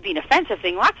doesn't have to be an offensive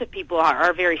thing. Lots of people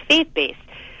are very faith-based.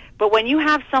 But when you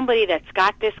have somebody that's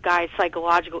got this guy's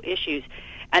psychological issues,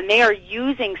 and they are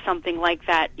using something like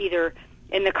that either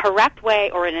in the correct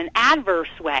way or in an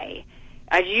adverse way,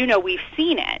 as you know, we've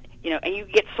seen it, and you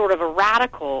get sort of a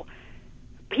radical,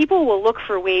 people will look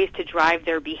for ways to drive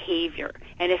their behavior.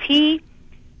 And if he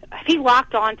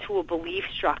locked onto a belief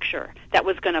structure that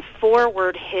was going to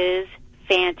forward his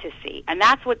fantasy, and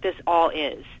that's what this all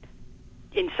is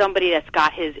in somebody that's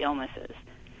got his illnesses.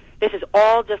 This is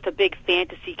all just a big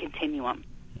fantasy continuum.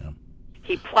 Yeah.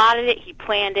 He plotted it, he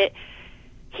planned it,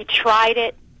 he tried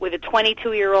it with a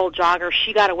 22-year-old jogger.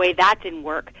 She got away. That didn't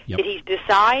work. Yep. Did he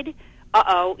decide,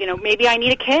 maybe I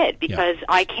need a kid because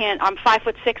I can't, I'm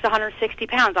 5'6", 160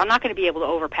 pounds. I'm not going to be able to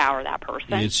overpower that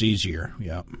person. It's easier,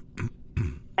 yeah.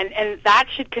 And that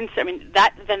should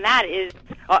that is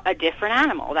a different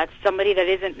animal. That's somebody that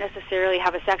isn't necessarily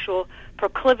have a sexual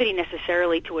proclivity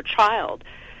necessarily to a child,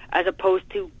 as opposed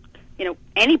to,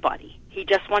 anybody. He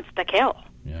just wants to kill.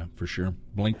 Yeah, for sure.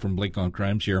 Blink from Blink on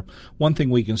Crimes here. One thing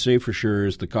we can say for sure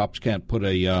is the cops can't put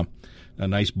a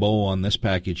nice bow on this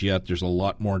package yet. There's a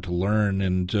lot more to learn.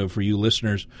 And for you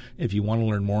listeners, if you want to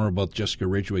learn more about Jessica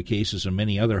Ridgeway cases and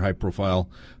many other high-profile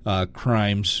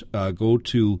crimes, go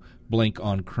to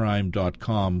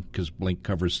blinkoncrime.com, because Blink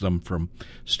covers them from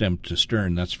stem to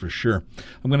stern, that's for sure.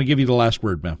 I'm going to give you the last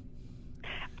word, ma'am.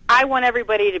 I want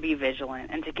everybody to be vigilant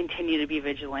and to continue to be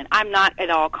vigilant. I'm not at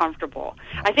all comfortable.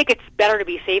 I think it's better to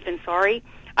be safe than sorry.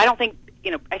 I don't think,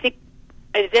 I think,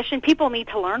 in addition, people need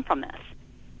to learn from this.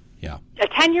 Yeah. A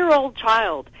 10-year-old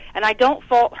child, and I don't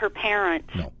fault her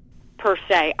parents per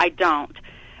se. I don't.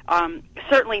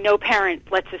 Certainly no parent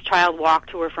lets his child walk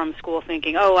to or from school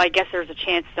thinking, I guess there's a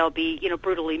chance they'll be,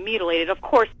 brutally mutilated. Of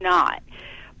course not.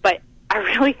 But I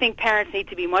really think parents need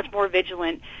to be much more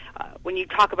vigilant. When you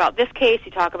talk about this case,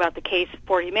 you talk about the case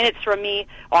 40 minutes from me,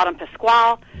 Autumn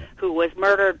Pasquale, who was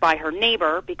murdered by her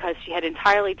neighbor because she had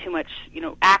entirely too much,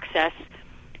 access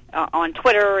on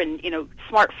Twitter and,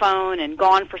 smartphone, and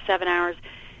gone for 7 hours.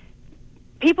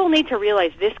 People need to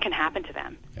realize this can happen to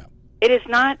them. Yeah. It is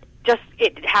not just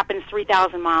it happens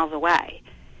 3,000 miles away.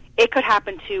 It could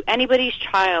happen to anybody's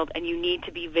child, and you need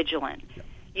to be vigilant. Yeah.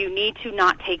 You need to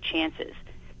not take chances.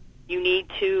 You need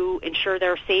to ensure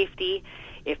their safety.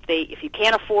 If you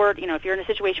can't afford, if you're in a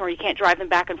situation where you can't drive them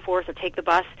back and forth or take the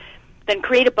bus, then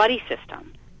create a buddy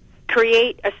system.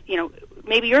 Create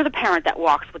maybe you're the parent that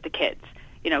walks with the kids,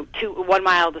 1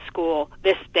 mile to school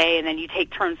this day, and then you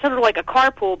take turns, sort of like a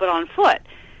carpool but on foot.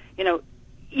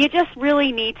 You just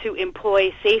really need to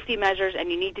employ safety measures,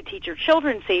 and you need to teach your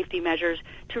children safety measures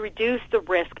to reduce the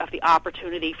risk of the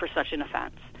opportunity for such an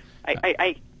offense.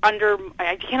 I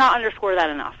cannot underscore that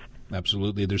enough.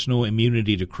 Absolutely. There's no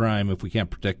immunity to crime if we can't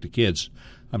protect the kids.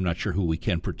 I'm not sure who we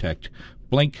can protect.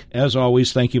 Blink, as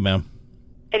always, thank you, ma'am.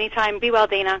 Anytime. Be well,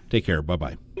 Dana. Take care.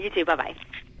 Bye-bye. You too. Bye-bye.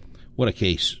 What a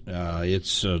case.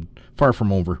 It's far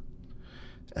from over.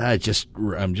 I'm just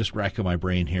racking my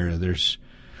brain here.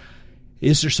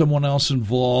 Is there someone else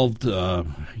involved?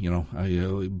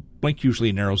 Blink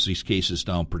usually narrows these cases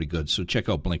down pretty good, so check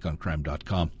out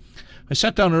blinkoncrime.com. I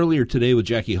sat down earlier today with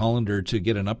Jackie Hollander to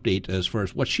get an update as far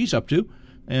as what she's up to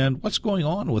and what's going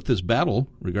on with this battle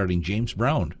regarding James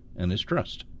Brown and his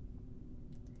trust.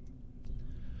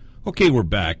 Okay, we're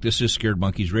back. This is Scared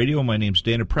Monkeys Radio. My name's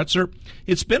Dana Pretzer.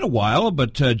 It's been a while,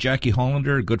 but Jackie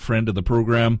Hollander, a good friend of the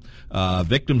program,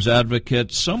 victims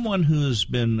advocate, someone who's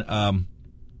been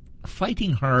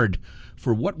fighting hard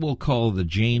for what we'll call the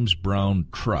James Brown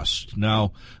Trust.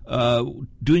 Now,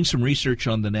 doing some research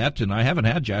on the net, and I haven't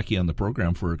had Jackie on the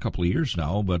program for a couple of years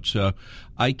now, but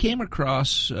I came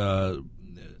across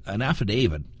an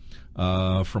affidavit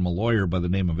from a lawyer by the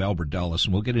name of Albert Dallas,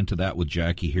 and we'll get into that with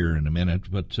Jackie here in a minute.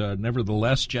 But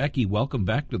nevertheless, Jackie, welcome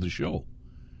back to the show.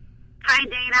 Hi,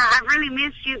 Dana. I've really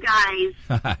missed you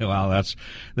guys. Well,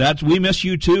 that's we miss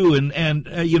you too, and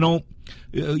you know,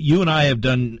 you and I have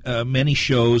done many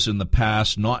shows in the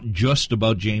past, not just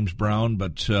about James Brown,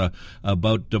 but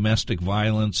about domestic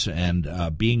violence and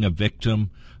being a victim.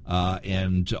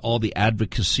 And all the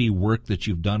advocacy work that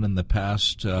you've done in the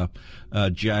past,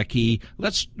 Jackie.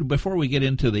 Before we get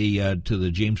into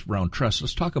the James Brown Trust,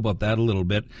 let's talk about that a little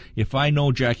bit. If I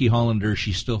know Jackie Hollander,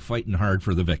 she's still fighting hard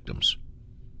for the victims.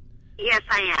 Yes,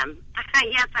 I am.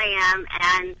 Yes, I am.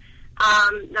 And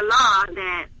the law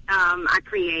that I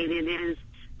created is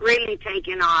really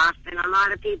taking off, and a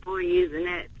lot of people are using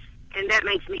it, and that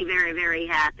makes me very, very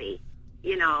happy,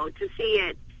 you know, to see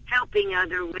it helping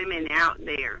other women out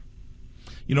there.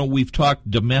 You know, we've talked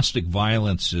domestic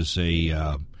violence is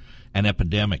an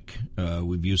epidemic.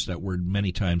 We've used that word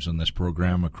many times on this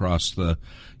program across the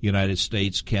United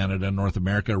States, Canada, North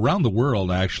America, around the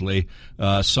world, actually.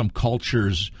 Some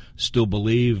cultures still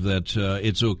believe that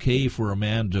it's okay for a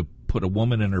man to put a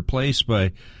woman in her place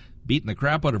by beating the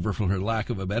crap out of her, for her lack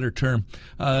of a better term.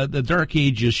 The dark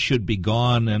ages should be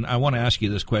gone, and I want to ask you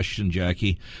this question,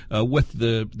 Jackie. With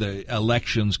the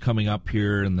elections coming up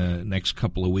here in the next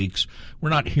couple of weeks, we're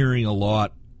not hearing a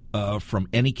lot from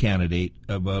any candidate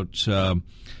about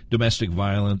domestic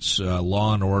violence,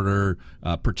 law and order,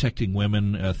 protecting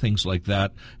women, things like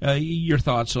that. Your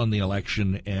thoughts on the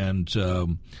election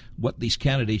and what these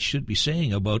candidates should be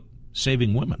saying about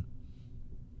saving women?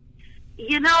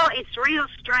 You know, it's real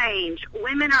strange.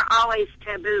 Women are always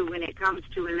taboo when it comes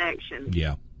to elections.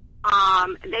 Yeah.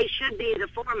 They should be the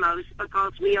foremost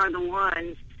because we are the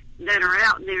ones that are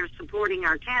out there supporting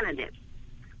our candidates.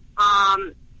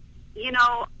 You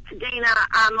know, Dana,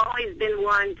 I've always been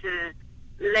one to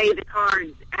lay the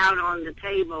cards out on the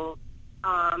table.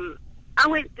 I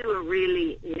went through a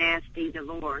really nasty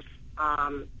divorce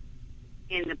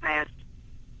in the past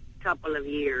couple of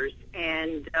years,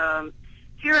 and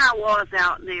here I was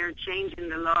out there changing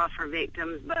the law for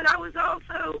victims, but I was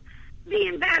also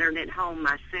being battered at home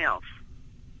myself.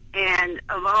 And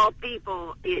of all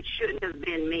people, it shouldn't have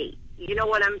been me. You know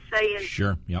what I'm saying?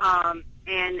 Sure. Yep.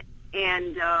 And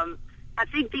I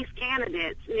think these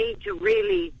candidates need to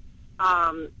really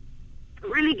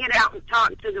get out and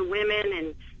talk to the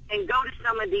women and go to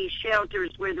some of these shelters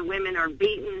where the women are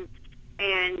beaten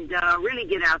and really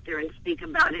get out there and speak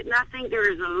about it. And I think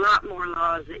there is a lot more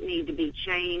laws that need to be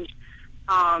changed.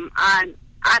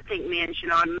 I think men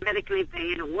should automatically, if they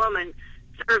hit a woman,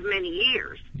 serve many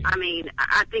years. Yeah. I mean,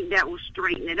 I think that will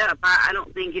straighten it up. I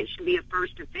don't think it should be a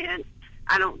first offense.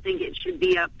 I don't think it should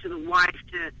be up to the wife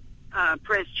to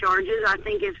press charges. I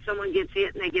think if someone gets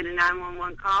hit and they get a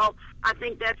 911 call, I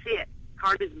think that's it.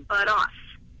 Cart is butt off.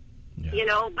 Yeah. You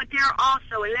know, but there are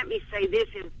also, and let me say this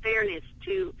in fairness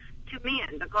to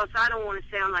men, because I don't want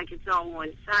to sound like it's all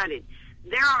one-sided.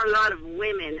 There are a lot of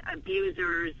women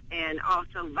abusers and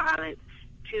also violent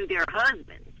to their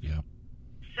husbands. Yeah.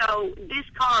 So this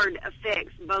card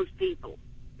affects both people,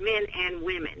 men and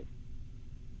women.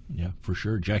 Yeah, for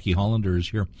sure. Jackie Hollander is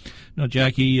here. Now,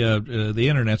 Jackie, the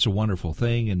Internet's a wonderful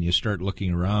thing, and you start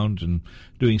looking around and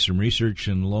doing some research,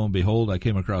 and lo and behold, I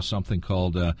came across something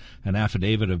called an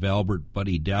affidavit of Albert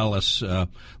Buddy Dallas.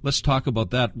 Let's talk about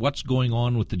that. What's going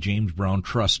on with the James Brown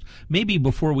Trust? Maybe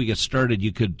before we get started,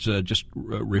 you could just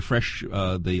refresh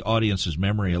the audience's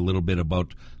memory a little bit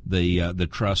about the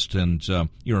trust and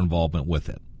your involvement with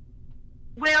it.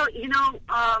 Well, you know,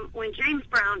 when James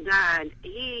Brown died,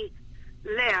 he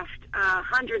left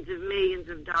hundreds of millions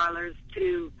of dollars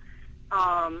to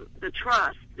the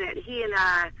trust that he and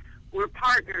I were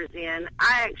partners in.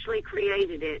 I actually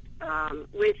created it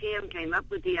with him, came up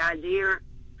with the idea.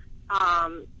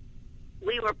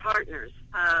 We were partners.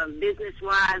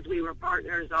 Business-wise, we were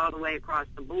partners all the way across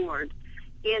the board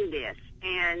in this.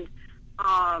 And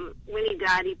when he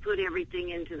died, he put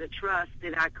everything into the trust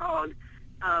that I called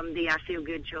the I Feel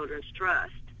Good Children's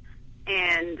Trust.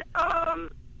 And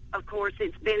of course,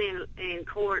 it's been in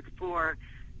court for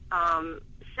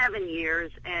 7 years,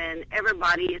 and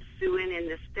everybody is suing, and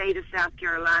the state of South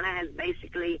Carolina has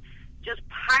basically just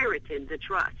pirated the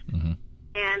trust. Mm-hmm.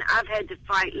 And I've had to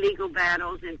fight legal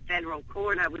battles in federal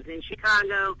court. I was in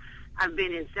Chicago. I've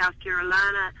been in South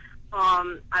Carolina.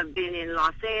 I've been in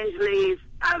Los Angeles.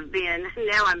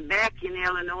 Now I'm back in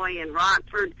Illinois in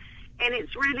Rockford. And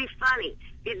it's really funny.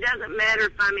 It doesn't matter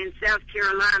if I'm in South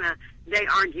Carolina. They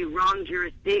argue wrong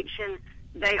jurisdiction.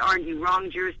 They argue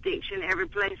wrong jurisdiction every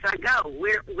place I go.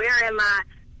 Where am I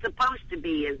supposed to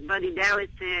be? As Buddy Dallas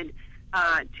said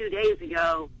 2 days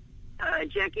ago,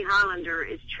 Jackie Hollander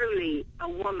is truly a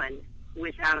woman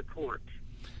without a court.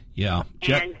 Yeah.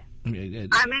 And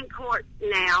I'm in court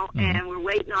now, and we're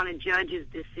waiting on a judge's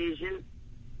decision.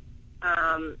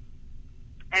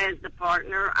 As the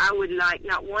partner, I would like,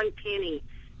 not one penny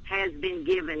has been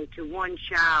given to one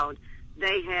child.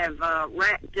 They have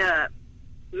racked up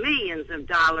millions of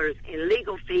dollars in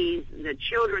legal fees. The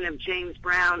children of James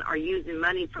Brown are using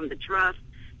money from the trust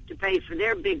to pay for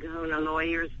their big kahuna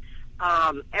lawyers.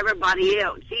 Everybody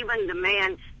else, even the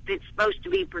man that's supposed to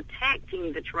be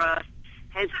protecting the trust,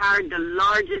 has hired the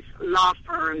largest law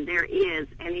firm there is,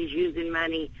 and he's using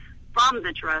money from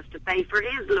the trust to pay for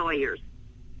his lawyers.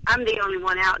 I'm the only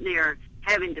one out there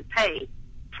having to pay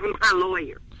for my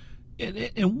lawyer.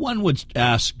 And one would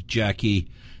ask,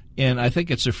 Jackie, and I think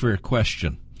it's a fair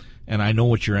question, and I know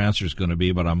what your answer is going to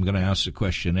be, but I'm going to ask the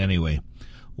question anyway.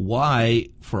 Why,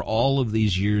 for all of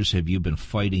these years, have you been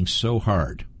fighting so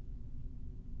hard?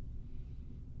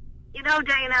 You know,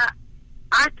 Dana,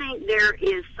 I think there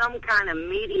is some kind of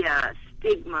media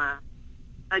stigma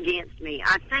against me.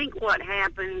 I think what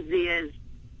happens is,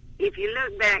 if you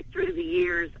look back through the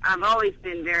years, I've always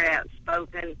been very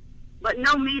outspoken, but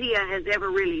no media has ever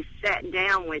really sat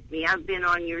down with me. I've been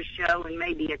on your show and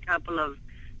maybe a couple of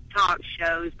talk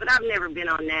shows, but I've never been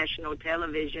on national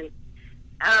television.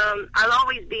 I'll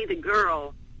always be the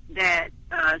girl that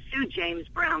sued James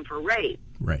Brown for rape.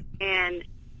 Right. And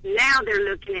now they're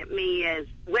looking at me as,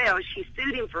 well, she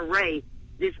sued him for rape.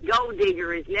 This gold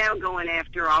digger is now going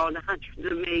after all the hundreds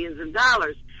of millions of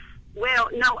dollars. Well,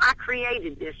 no, I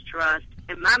created this trust,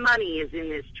 and my money is in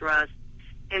this trust,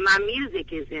 and my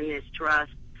music is in this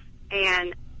trust.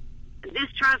 And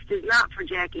this trust is not for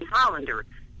Jackie Hollander.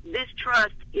 This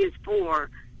trust is for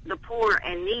the poor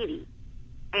and needy.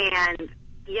 And,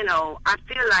 you know, I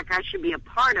feel like I should be a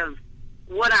part of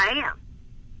what I am.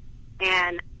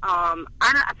 And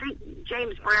I think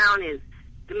James Brown is,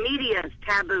 the media is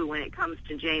taboo when it comes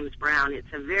to James Brown.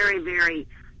 It's a very, very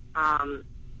hush-hush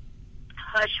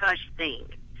thing.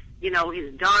 You know,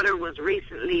 his daughter was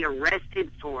recently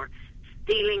arrested for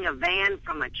stealing a van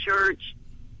from a church.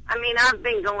 I mean, I've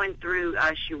been going through,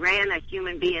 she ran a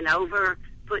human being over,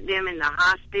 put them in the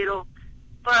hospital,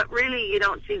 but really you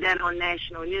don't see that on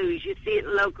national news. You see it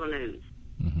in local news.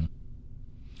 Mm-hmm.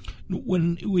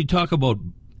 When we talk about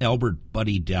Albert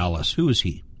Buddy Dallas, who is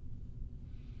he?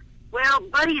 Well,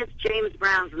 Buddy is James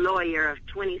Brown's lawyer of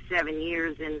 27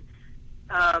 years, and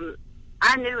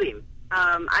I knew him.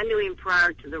 I knew him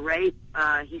prior to the rape.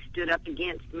 He stood up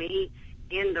against me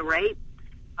in the rape.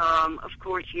 Of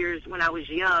course, years when I was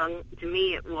young, to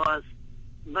me it was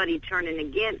Buddy turning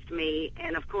against me,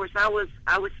 and of course I was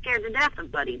scared to death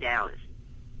of Buddy Dallas.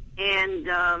 And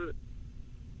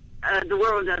the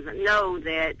world doesn't know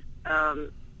that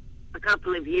a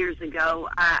couple of years ago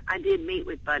I did meet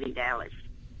with Buddy Dallas.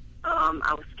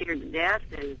 I was scared to death,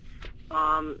 and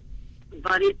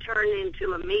Buddy turned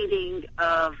into a meeting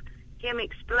of him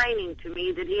explaining to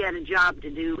me that he had a job to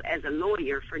do as a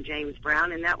lawyer for James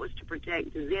Brown, and that was to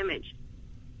protect his image.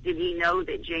 Did he know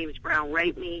that James Brown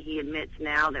raped me? He admits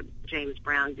now that James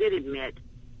Brown did admit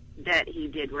that he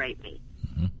did rape me.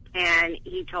 Mm-hmm. And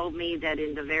he told me that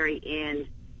in the very end,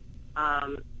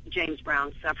 James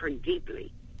Brown suffered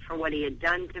deeply for what he had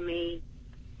done to me.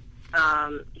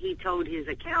 He told his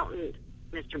accountant,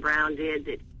 Mr. Brown did,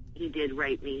 that he did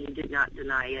rape me. He did not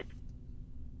deny it.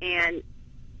 And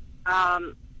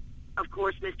of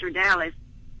course, Mr. Dallas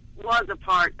was a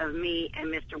part of me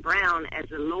and Mr. Brown as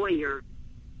a lawyer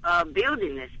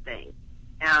building this thing.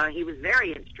 He was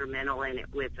very instrumental in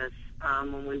it with us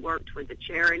when we worked with the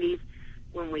charities,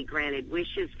 when we granted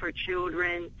wishes for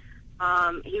children.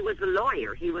 He was a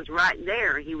lawyer. He was right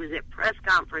there. He was at press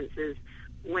conferences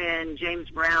when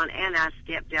James Brown and I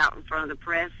stepped out in front of the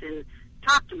press and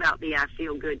talked about the I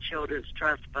Feel Good Children's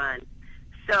Trust Fund.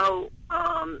 So,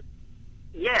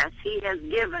 yes, he has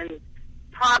given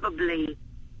probably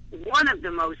one of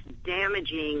the most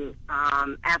damaging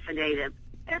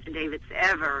affidavits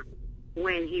ever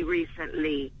when he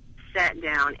recently sat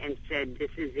down and said,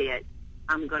 this is it.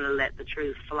 I'm going to let the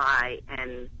truth fly,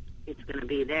 and it's going to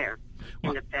be there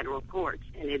in the federal courts,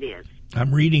 and it is.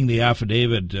 I'm reading the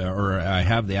affidavit, or I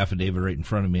have the affidavit right in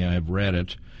front of me. I've read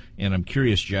it, and I'm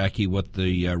curious, Jackie, what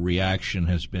the reaction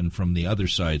has been from the other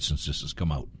side since this has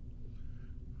come out.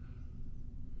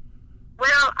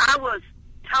 Well, I was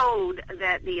told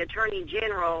that the Attorney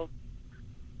General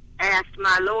asked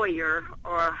my lawyer,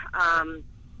 or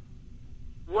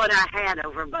what I had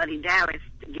over Buddy Dallas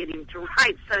to get him to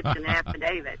write such an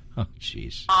affidavit. Oh,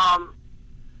 jeez.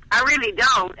 I really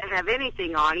don't have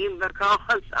anything on him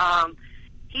because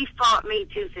he fought me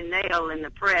tooth and nail in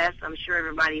the press. I'm sure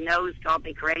everybody knows, called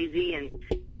me crazy and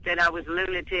said I was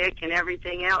lunatic and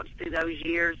everything else through those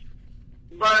years.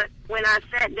 But when I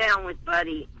sat down with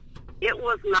Buddy, it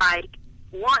was like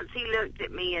once he looked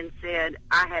at me and said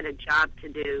I had a job to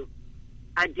do,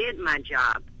 I did my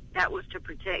job. That was to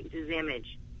protect his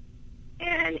image.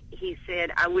 And he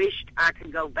said, I wished I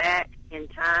could go back in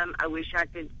time. I wish I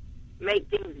could make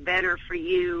things better for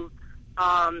you.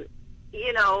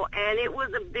 You know, and it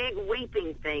was a big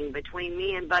weeping thing between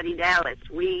me and Buddy Dallas.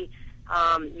 You're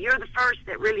the first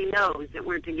that really knows that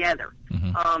we're together.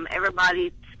 Mm-hmm.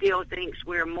 Everybody still thinks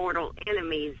we're mortal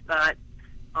enemies, but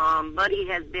Buddy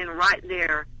has been right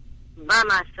there by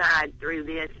my side through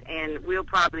this, and will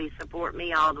probably support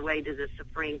me all the way to the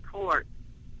Supreme Court.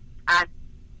 I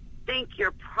think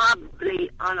you're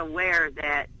probably unaware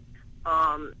that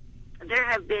there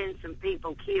have been some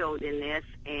people killed in this,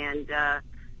 and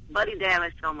Buddy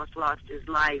Dallas almost lost his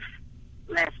life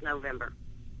last November.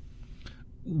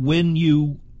 When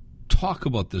you talk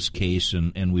about this case,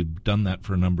 and we've done that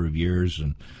for a number of years,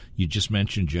 and you just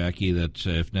mentioned, Jackie, that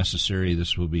if necessary,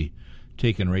 this will be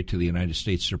taken right to the United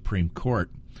States Supreme Court.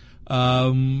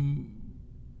 I'm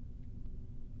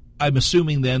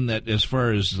assuming then that as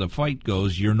far as the fight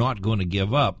goes, you're not going to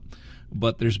give up,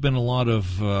 but there's been a lot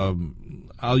of,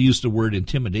 I'll use the word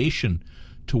intimidation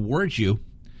towards you.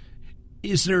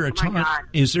 Is there a time?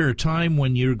 Is there a time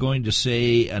when you're going to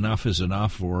say enough is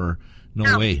enough, or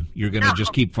no way, you're going to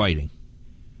just keep fighting?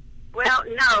 Well,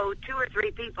 no. 2 or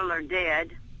 3 people are dead.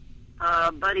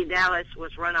 Buddy Dallas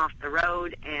was run off the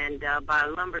road and by a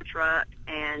lumber truck,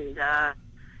 and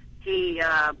he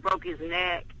broke his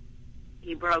neck.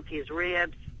 He broke his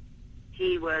ribs.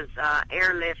 He was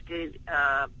airlifted.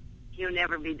 He'll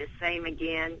never be the same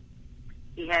again.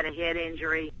 He had a head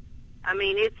injury. I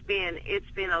mean,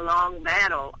 it's been a long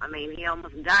battle. I mean, he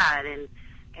almost died,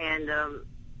 and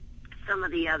some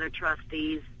of the other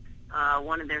trustees,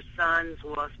 one of their sons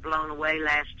was blown away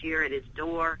last year at his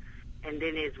door, and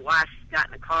then his wife got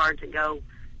in a car to go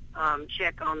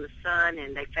check on the son,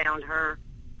 and they found her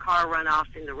car run off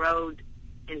in the road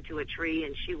into a tree,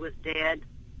 and she was dead.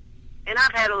 And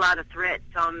I've had a lot of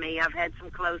threats on me. I've had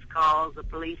some close calls. The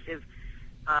police have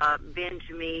been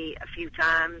to me a few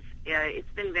times.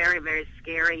 It's been very, very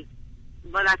scary.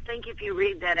 But I think if you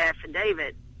read that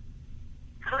affidavit,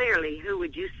 clearly, who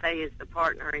would you say is the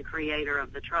partner and creator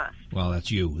of the trust? Well,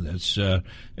 that's you. That's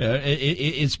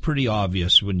it's pretty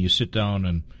obvious when you sit down,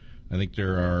 and I think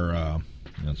there are,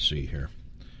 let's see here,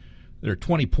 there are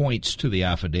 20 points to the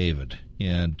affidavit,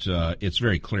 and it's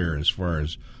very clear as far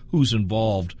as who's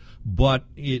involved. But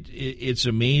it's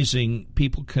amazing.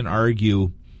 People can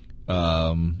argue,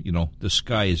 the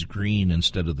sky is green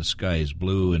instead of the sky is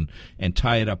blue, and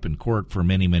tie it up in court for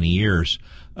many, many years.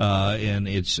 And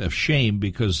it's a shame,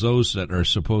 because those that are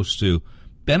supposed to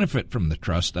benefit from the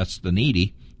trust, that's the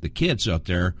needy, the kids out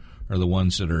there, are the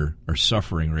ones that are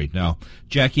suffering right now.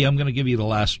 Jackie, I'm going to give you the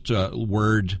last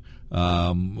word.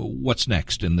 What's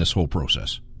next in this whole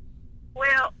process?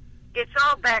 Well, it's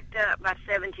all backed up by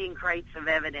 17 crates of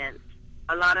evidence.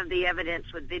 A lot of the evidence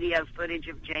with video footage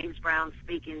of James Brown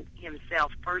speaking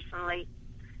himself personally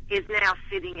is now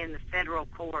sitting in the federal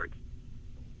courts.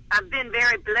 I've been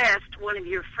very blessed. One of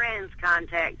your friends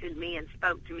contacted me and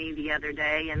spoke to me the other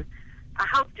day, and I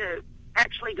hope to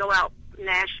actually go out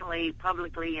nationally,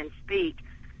 publicly, and speak.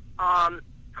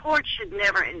 Courts should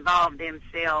never involve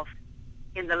themselves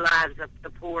in the lives of the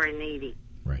poor and needy.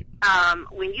 Right.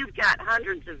 When you've got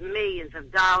hundreds of millions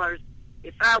of dollars,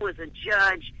 if I was a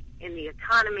judge in the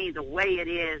economy the way it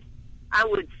is, I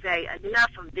would say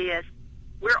enough of this.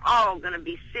 We're all going to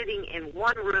be sitting in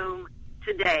one room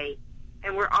today,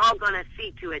 and we're all going to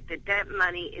see to it that that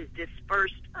money is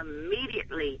dispersed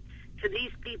immediately to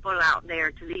these people out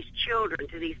there, to these children,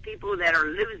 to these people that are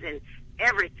losing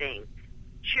everything.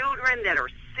 Children that are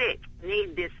sick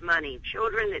need this money.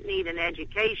 Children that need an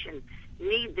education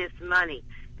need this money.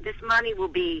 This money will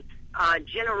be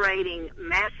generating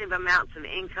massive amounts of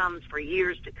incomes for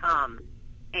years to come,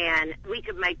 and we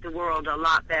could make the world a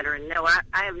lot better. And no,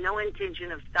 I have no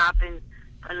intention of stopping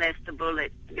unless the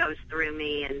bullet goes through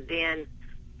me, and then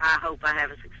I hope I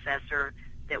have a successor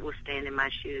that will stand in my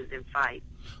shoes and fight.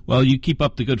 Well, you keep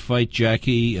up the good fight,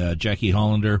 Jackie. Jackie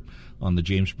Hollander on the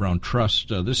James Brown Trust.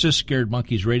 This is Scared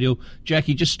Monkeys Radio.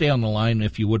 Jackie, just stay on the line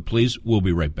if you would, please. We'll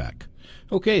be right back.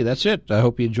 Okay, that's it. I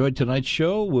hope you enjoyed tonight's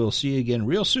show. We'll see you again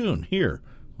real soon here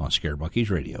on Scared Monkeys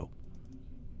Radio.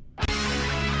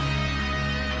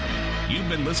 You've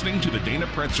been listening to the Dana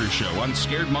Pretzer Show on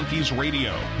Scared Monkeys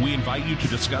Radio. We invite you to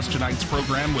discuss tonight's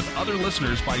program with other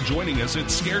listeners by joining us at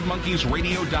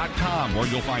scaredmonkeysradio.com, where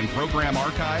you'll find program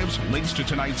archives, links to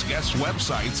tonight's guests'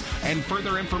 websites, and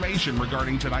further information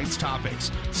regarding tonight's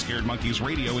topics. Scared Monkeys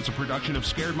Radio is a production of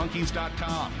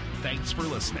scaredmonkeys.com. Thanks for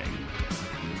listening.